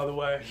get, by the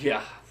way.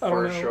 Yeah,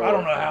 for sure. I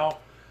don't know how.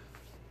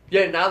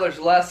 Yeah, now there's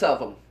less of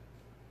them.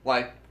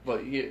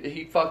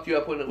 He fucked you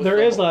up when it was...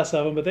 There is less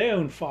of them, but they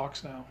own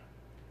Fox now.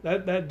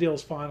 That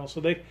deal's final.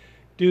 So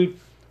dude,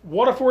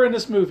 what if we're in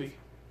this movie?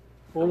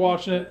 We're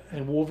watching it,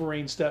 and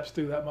Wolverine steps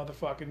through that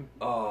motherfucking...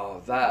 Oh,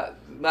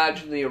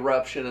 imagine the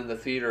eruption in the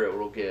theater it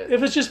will get.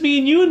 If it's just me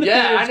and you in the theater,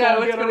 I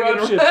know,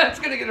 it's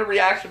going to get a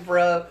reaction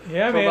from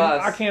man,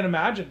 us. I can't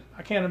imagine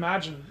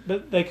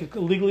that they could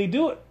legally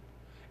do it.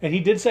 And he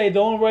did say the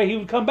only way he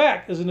would come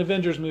back is an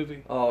Avengers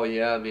movie. Oh,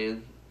 yeah,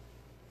 man.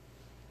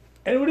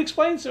 And it would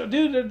explain, so,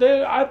 dude,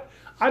 I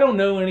don't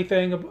know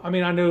anything. I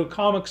mean, I know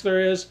comics there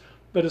is,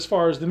 but as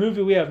far as the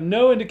movie, we have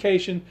no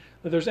indication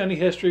that there's any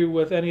history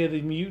with any of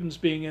the mutants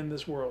being in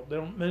this world. They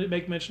don't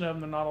make mention of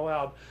them. They're not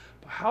allowed.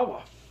 But how the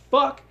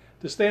fuck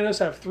does Thanos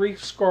have 3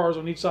 scars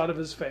on each side of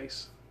his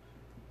face?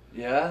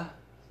 Yeah,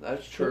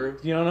 that's true.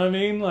 You know what I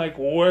mean? Like,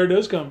 where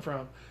does come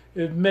from?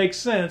 It makes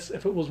sense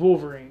if it was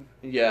Wolverine.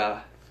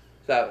 Yeah.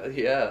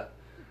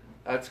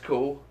 That's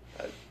cool.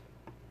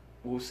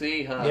 We'll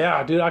see, huh?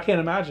 Yeah, dude, I can't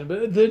imagine.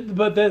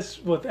 But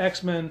this, with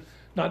X-Men,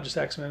 not just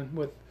X-Men,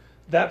 with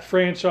that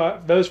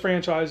franchise, those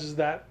franchises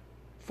that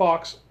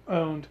Fox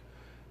owned,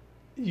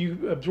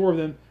 you absorb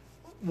them.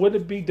 Would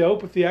it be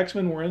dope if the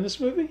X-Men were in this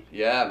movie?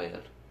 Yeah,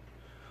 man.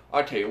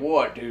 I tell you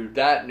what, dude,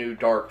 that new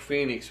Dark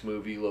Phoenix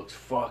movie looks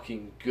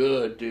fucking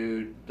good,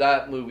 dude.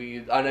 That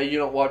movie, I know you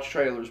don't watch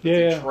trailers, but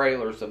the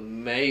trailer's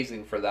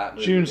amazing for that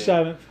movie. June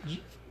 7th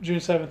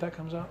that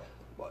comes out.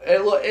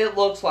 It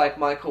looks like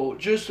Michael,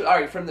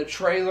 from the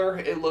trailer,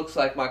 it looks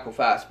like Michael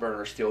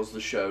Fassbender steals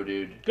the show,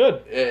 dude.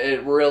 Good.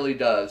 It really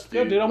does, dude.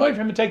 Good, dude. I'm waiting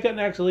for him to take that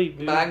next leap,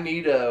 dude.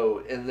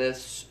 Magneto in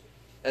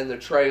the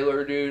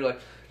trailer, dude,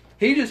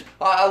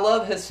 I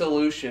love his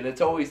solution.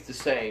 It's always the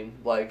same.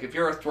 Like, if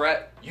you're a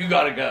threat, you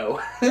gotta go.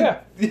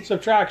 Yeah,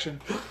 subtraction.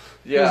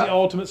 Yeah. He's the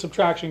ultimate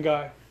subtraction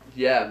guy.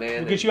 Yeah,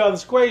 man. We'll get you out of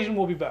this equation,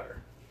 we'll be better.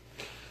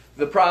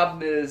 The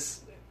problem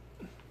is,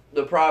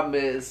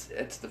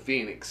 it's the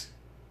Phoenix.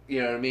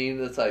 You know what I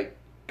mean? It's like,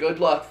 good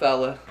luck,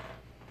 fella.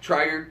 Go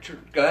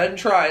ahead and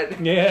try it.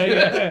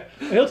 Yeah.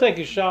 He'll take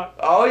his shot.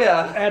 Oh,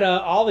 yeah. At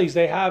Ollie's,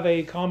 they have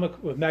a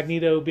comic with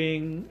Magneto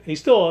being... He's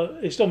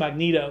still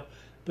Magneto,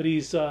 but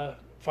he's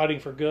fighting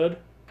for good.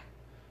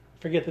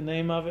 Forget the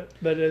name of it,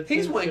 but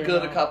he's went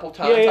good a couple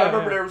times. I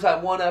remember there was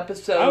that one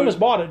episode. I almost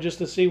bought it just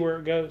to see where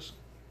it goes.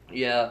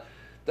 Yeah.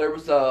 There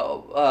was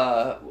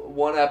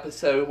one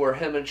episode where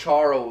him and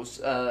Charles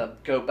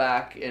go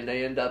back and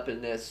they end up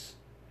in this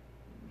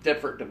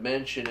different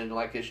dimension in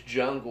like this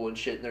jungle and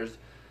shit.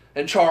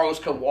 And Charles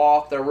can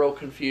walk. They're real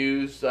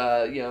confused.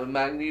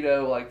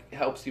 Magneto like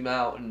helps him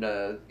out, and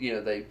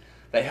they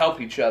help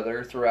each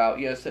other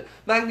throughout. So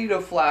Magneto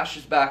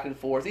flashes back and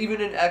forth.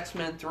 Even in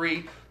X-Men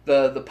 3,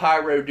 the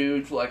pyro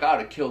dudes like,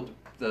 I'd have killed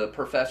the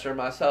professor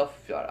myself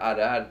if I'd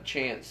had a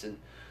chance. And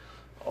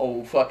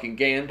old fucking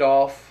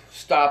Gandalf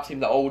stops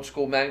him, the old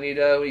school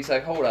Magneto. He's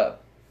like, hold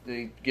up. And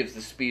he gives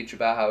the speech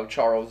about how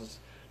Charles has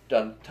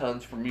done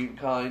tons for mutant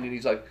kind, and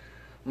he's like,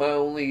 my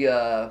only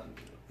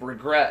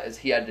regret is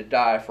he had to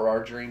die for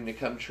our dream to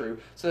come true.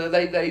 So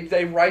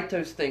they write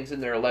those things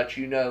in there to let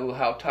you know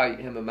how tight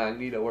him and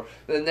Magneto were.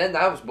 And then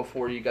that was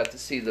before you got to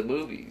see the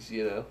movies,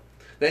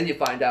 Then you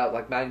find out,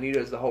 like,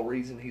 Magneto's the whole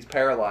reason he's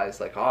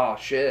paralyzed. Like, oh,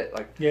 shit.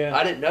 Like, yeah.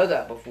 I didn't know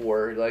that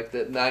before. Like,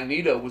 that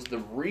Magneto was the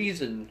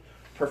reason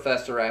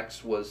Professor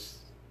X was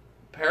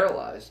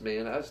paralyzed,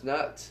 man. That was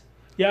nuts.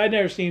 Yeah, I'd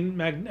never seen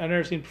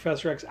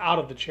Professor X out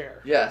of the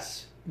chair.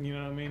 Yes. You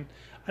know what I mean?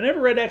 I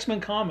never read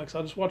X-Men comics.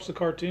 I just watched the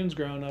cartoons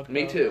growing up.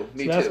 Me too.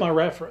 That's my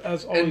reference.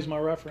 That's always my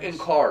reference. In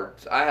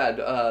cards, I had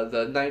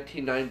the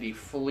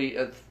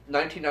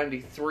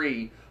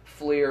 1993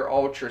 Fleer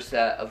Ultra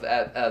set of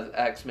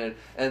X-Men,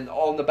 and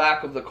on the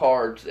back of the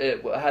cards,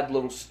 it had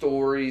little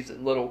stories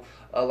and little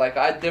I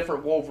had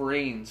different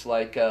Wolverines,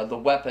 like the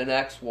Weapon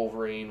X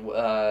Wolverine.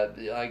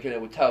 It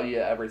would tell you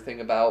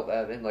everything about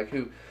that, and like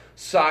who.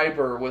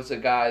 Cyber was a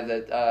guy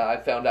that I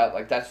found out,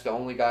 like, that's the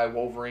only guy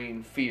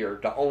Wolverine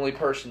feared. The only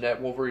person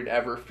that Wolverine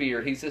ever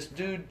feared. He's this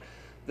dude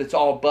that's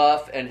all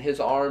buff, and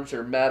his arms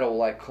are metal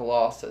like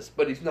Colossus.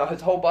 But he's not.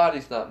 His whole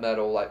body's not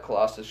metal like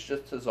Colossus,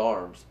 just his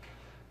arms.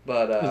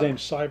 But his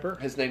name's Cyber?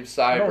 His name's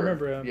Cyber. I don't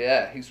remember him.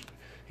 Yeah, he's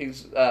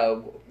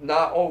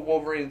not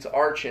Wolverine's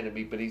arch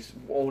enemy, but he's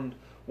on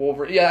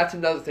Wolverine. Yeah, that's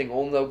another thing.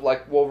 On the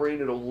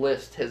Wolverine, it'll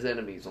list his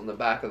enemies on the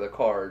back of the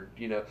card.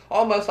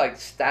 Almost like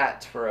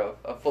stats for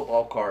a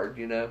football card.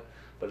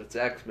 But it's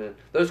X-Men.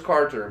 Those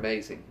cards are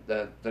amazing.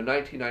 The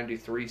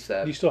 1993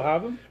 set. Do you still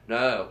have them?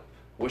 No,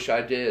 wish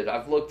I did.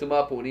 I've looked them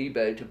up on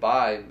eBay to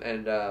buy,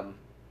 and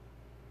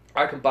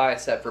I can buy a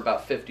set for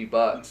about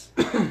 $50.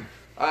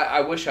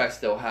 I wish I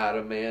still had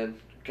them, man.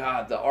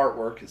 God, the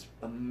artwork is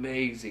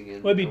amazing.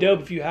 Well, it'd be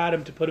dope if you had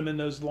them to put them in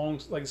those long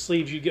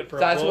sleeves you get for a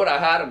book. That's what I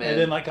had them in.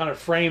 And then kind of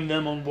frame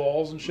them on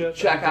walls and shit.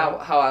 Check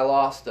out how I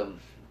lost them.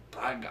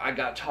 I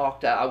got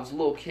talked out. I was a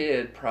little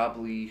kid,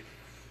 probably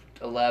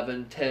 10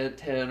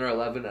 or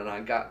 11, and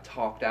I got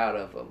talked out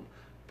of them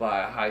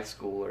by a high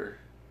schooler.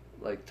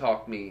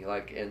 Talked me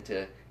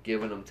into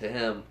giving them to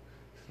him.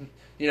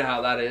 You know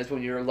how that is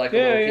when you're a little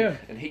kid.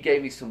 And he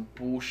gave me some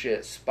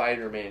bullshit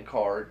Spider-Man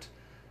cards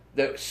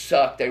that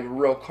sucked. They were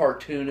real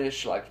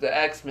cartoonish. Like the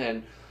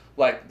X-Men,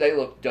 like, they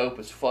look dope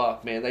as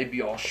fuck, man. They'd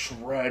be all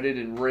shredded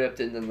and ripped,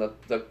 and then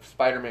the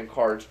Spider-Man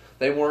cards,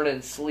 they weren't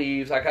in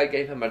sleeves. Like, I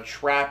gave him a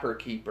Trapper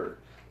Keeper.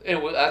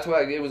 That's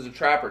why it was a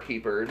Trapper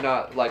Keeper,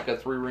 not like a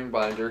 3-ring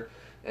binder.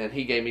 And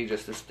he gave me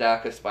just a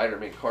stack of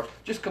Spider-Man cards.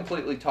 Just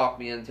completely talked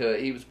me into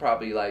it. He was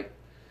probably like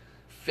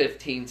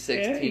 15,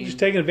 16. Yeah, just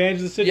taking advantage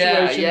of the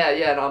situation.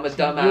 Yeah, and I'm a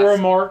dumbass. You were a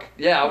mark.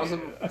 Yeah, I was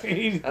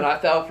and I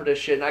fell for this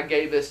shit, and I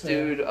gave this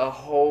dude a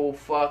whole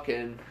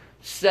fucking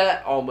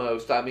set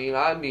almost. I mean,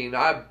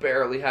 I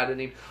barely had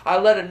any. I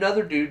let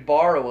another dude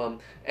borrow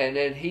them, and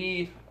then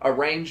he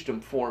arranged them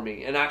for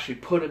me and actually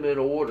put them in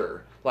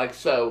order.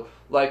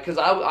 Because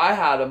I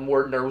had them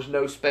where there was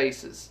no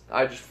spaces.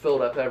 I just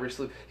filled up every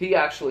sleeve. He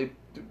actually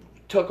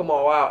took them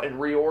all out and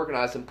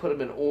reorganized and put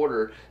them in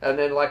order. And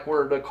then, like,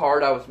 where the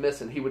card I was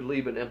missing, he would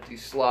leave an empty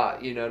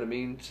slot. You know what I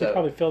mean? So he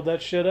probably filled that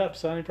shit up,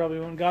 son. He probably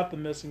went and got the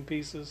missing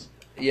pieces.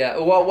 Yeah,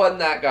 well, it wasn't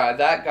that guy.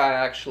 That guy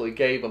actually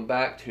gave them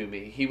back to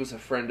me. He was a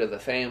friend of the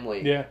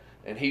family. Yeah.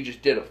 And he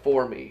just did it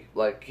for me.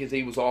 Like, because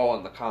he was all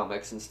in the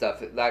comics and stuff.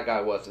 That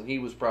guy wasn't. He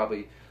was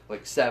probably,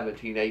 like,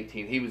 17,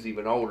 18. He was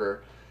even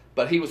older.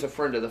 But he was a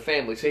friend of the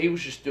family, so he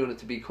was just doing it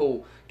to be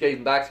cool. Gave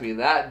him back to me, and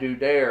that dude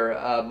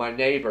there, my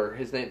neighbor,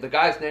 the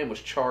guy's name was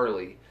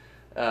Charlie,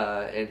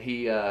 and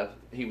he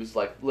was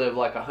lived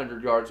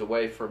 100 yards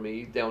away from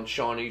me down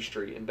Shawnee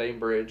Street in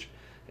Bainbridge,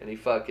 and he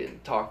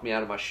fucking talked me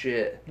out of my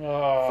shit,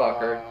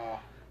 fucker.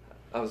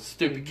 I was a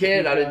stupid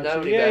kid. I didn't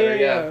know any better.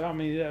 Yeah. I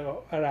mean,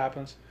 that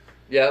happens.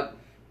 Yep.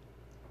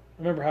 I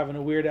remember having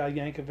a Weird Al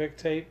Yankovic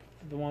tape,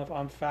 the one with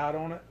I'm Fat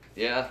on it.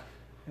 Yeah.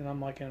 And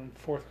I'm like in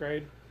 4th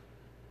grade.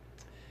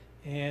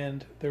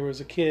 And there was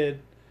a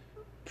kid,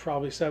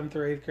 probably 7th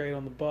or 8th grade,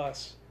 on the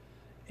bus,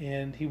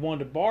 and he wanted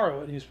to borrow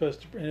it. And he was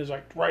supposed to, and it was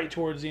like right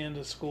towards the end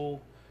of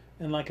school,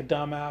 and like a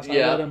dumbass,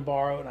 I let him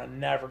borrow it, and I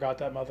never got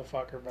that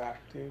motherfucker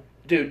back, dude.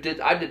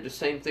 Dude, I did the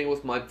same thing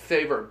with my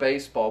favorite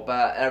baseball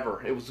bat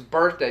ever. It was a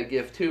birthday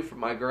gift too from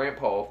my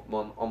grandpa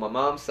on my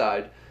mom's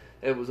side.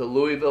 It was a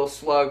Louisville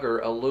Slugger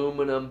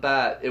aluminum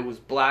bat. It was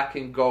black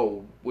and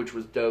gold, which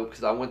was dope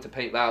because I went to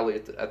Paint Valley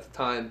at the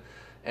time,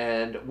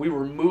 and we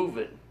were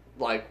moving.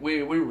 Like,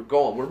 we were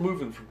going. We're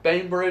moving from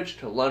Bainbridge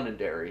to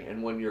Londonderry.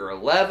 And when you're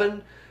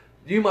 11,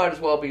 you might as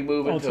well be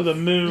moving to the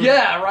moon.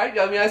 Yeah, right?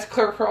 I mean, that's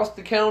clear across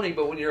the county,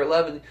 but when you're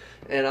 11,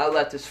 and I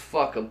let this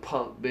fucking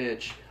punk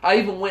bitch. I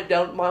even went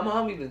down, my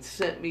mom even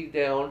sent me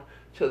down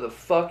to the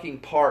fucking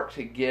park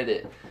to get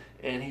it.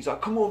 And he's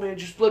like, come on, man,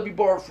 just let me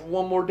borrow it for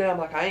one more day. I'm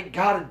like, I ain't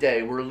got a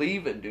day. We're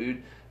leaving,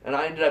 dude. And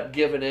I ended up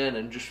giving in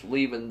and just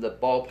leaving the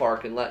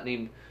ballpark and letting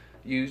him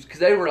use, because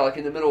they were like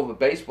in the middle of a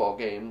baseball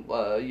game,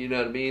 you know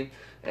what I mean?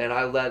 And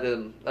I let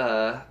him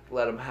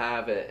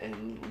have it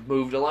and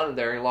moved to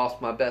Londonderry and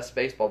lost my best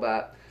baseball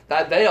bat.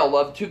 That they all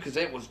loved it too because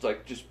it was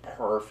like just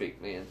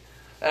perfect, man.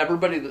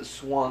 Everybody that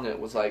swung it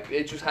was like,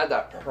 it just had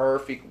that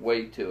perfect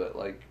weight to it.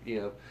 Like, you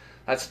know,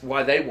 that's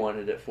why they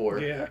wanted it for.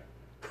 Yeah.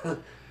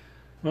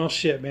 Well,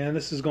 shit, man.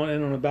 This is going to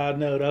end on a bad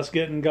note. Us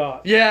getting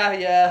got.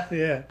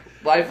 Yeah.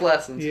 Life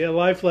lessons. Yeah,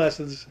 life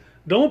lessons.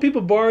 Don't let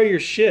people borrow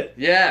your shit.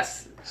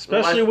 Yes.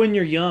 Especially when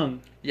you're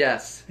young.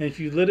 Yes. And if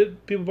you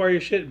people borrow your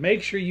shit,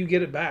 make sure you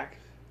get it back.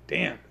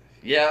 Damn.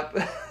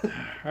 Yep.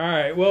 All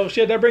right. Well,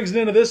 shit, that brings it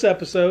into this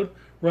episode.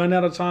 Run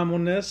out of time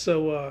on this.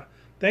 So,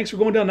 thanks for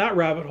going down that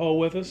rabbit hole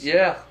with us.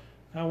 Yeah.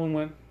 That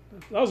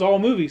was all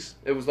movies.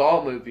 It was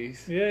all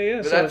movies.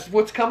 Yeah. But that's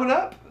what's coming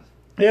up.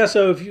 Yeah,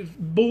 so if you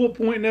bullet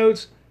point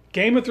notes,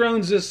 Game of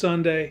Thrones this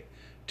Sunday.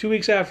 2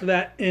 weeks after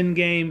that,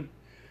 Endgame.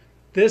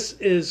 This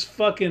is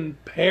fucking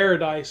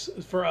paradise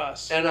for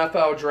us.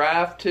 NFL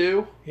draft,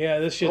 too. Yeah,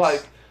 this shit's...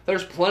 Like,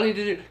 there's plenty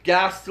to do.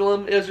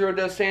 Gastelum, Israel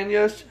Dos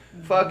Anjos,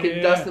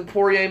 fucking Dustin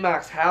Poirier,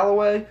 Max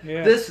Holloway.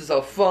 Yeah. This is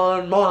a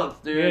fun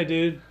month, dude. Yeah,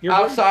 dude.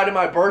 Outside of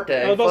my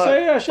birthday. I was about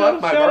to say,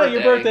 shout out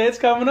your birthday. It's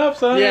coming up,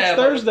 son. Yeah, it's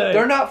Thursday.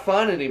 They're not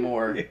fun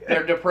anymore. Yeah.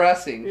 They're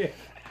depressing. Yeah.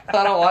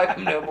 I don't like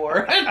them no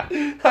more.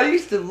 I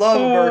used to love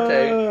a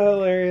birthday.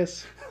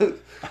 Hilarious.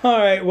 All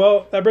right,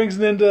 well, that brings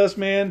it into us,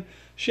 man.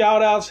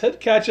 Shout outs.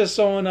 Catch us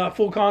on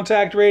Full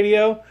Contact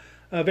Radio.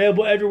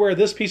 Available everywhere.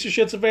 This piece of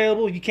shit's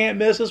available. You can't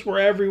miss us. We're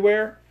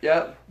everywhere.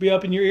 Yep. Be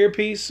up in your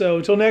earpiece. So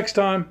until next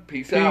time.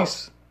 Peace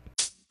out.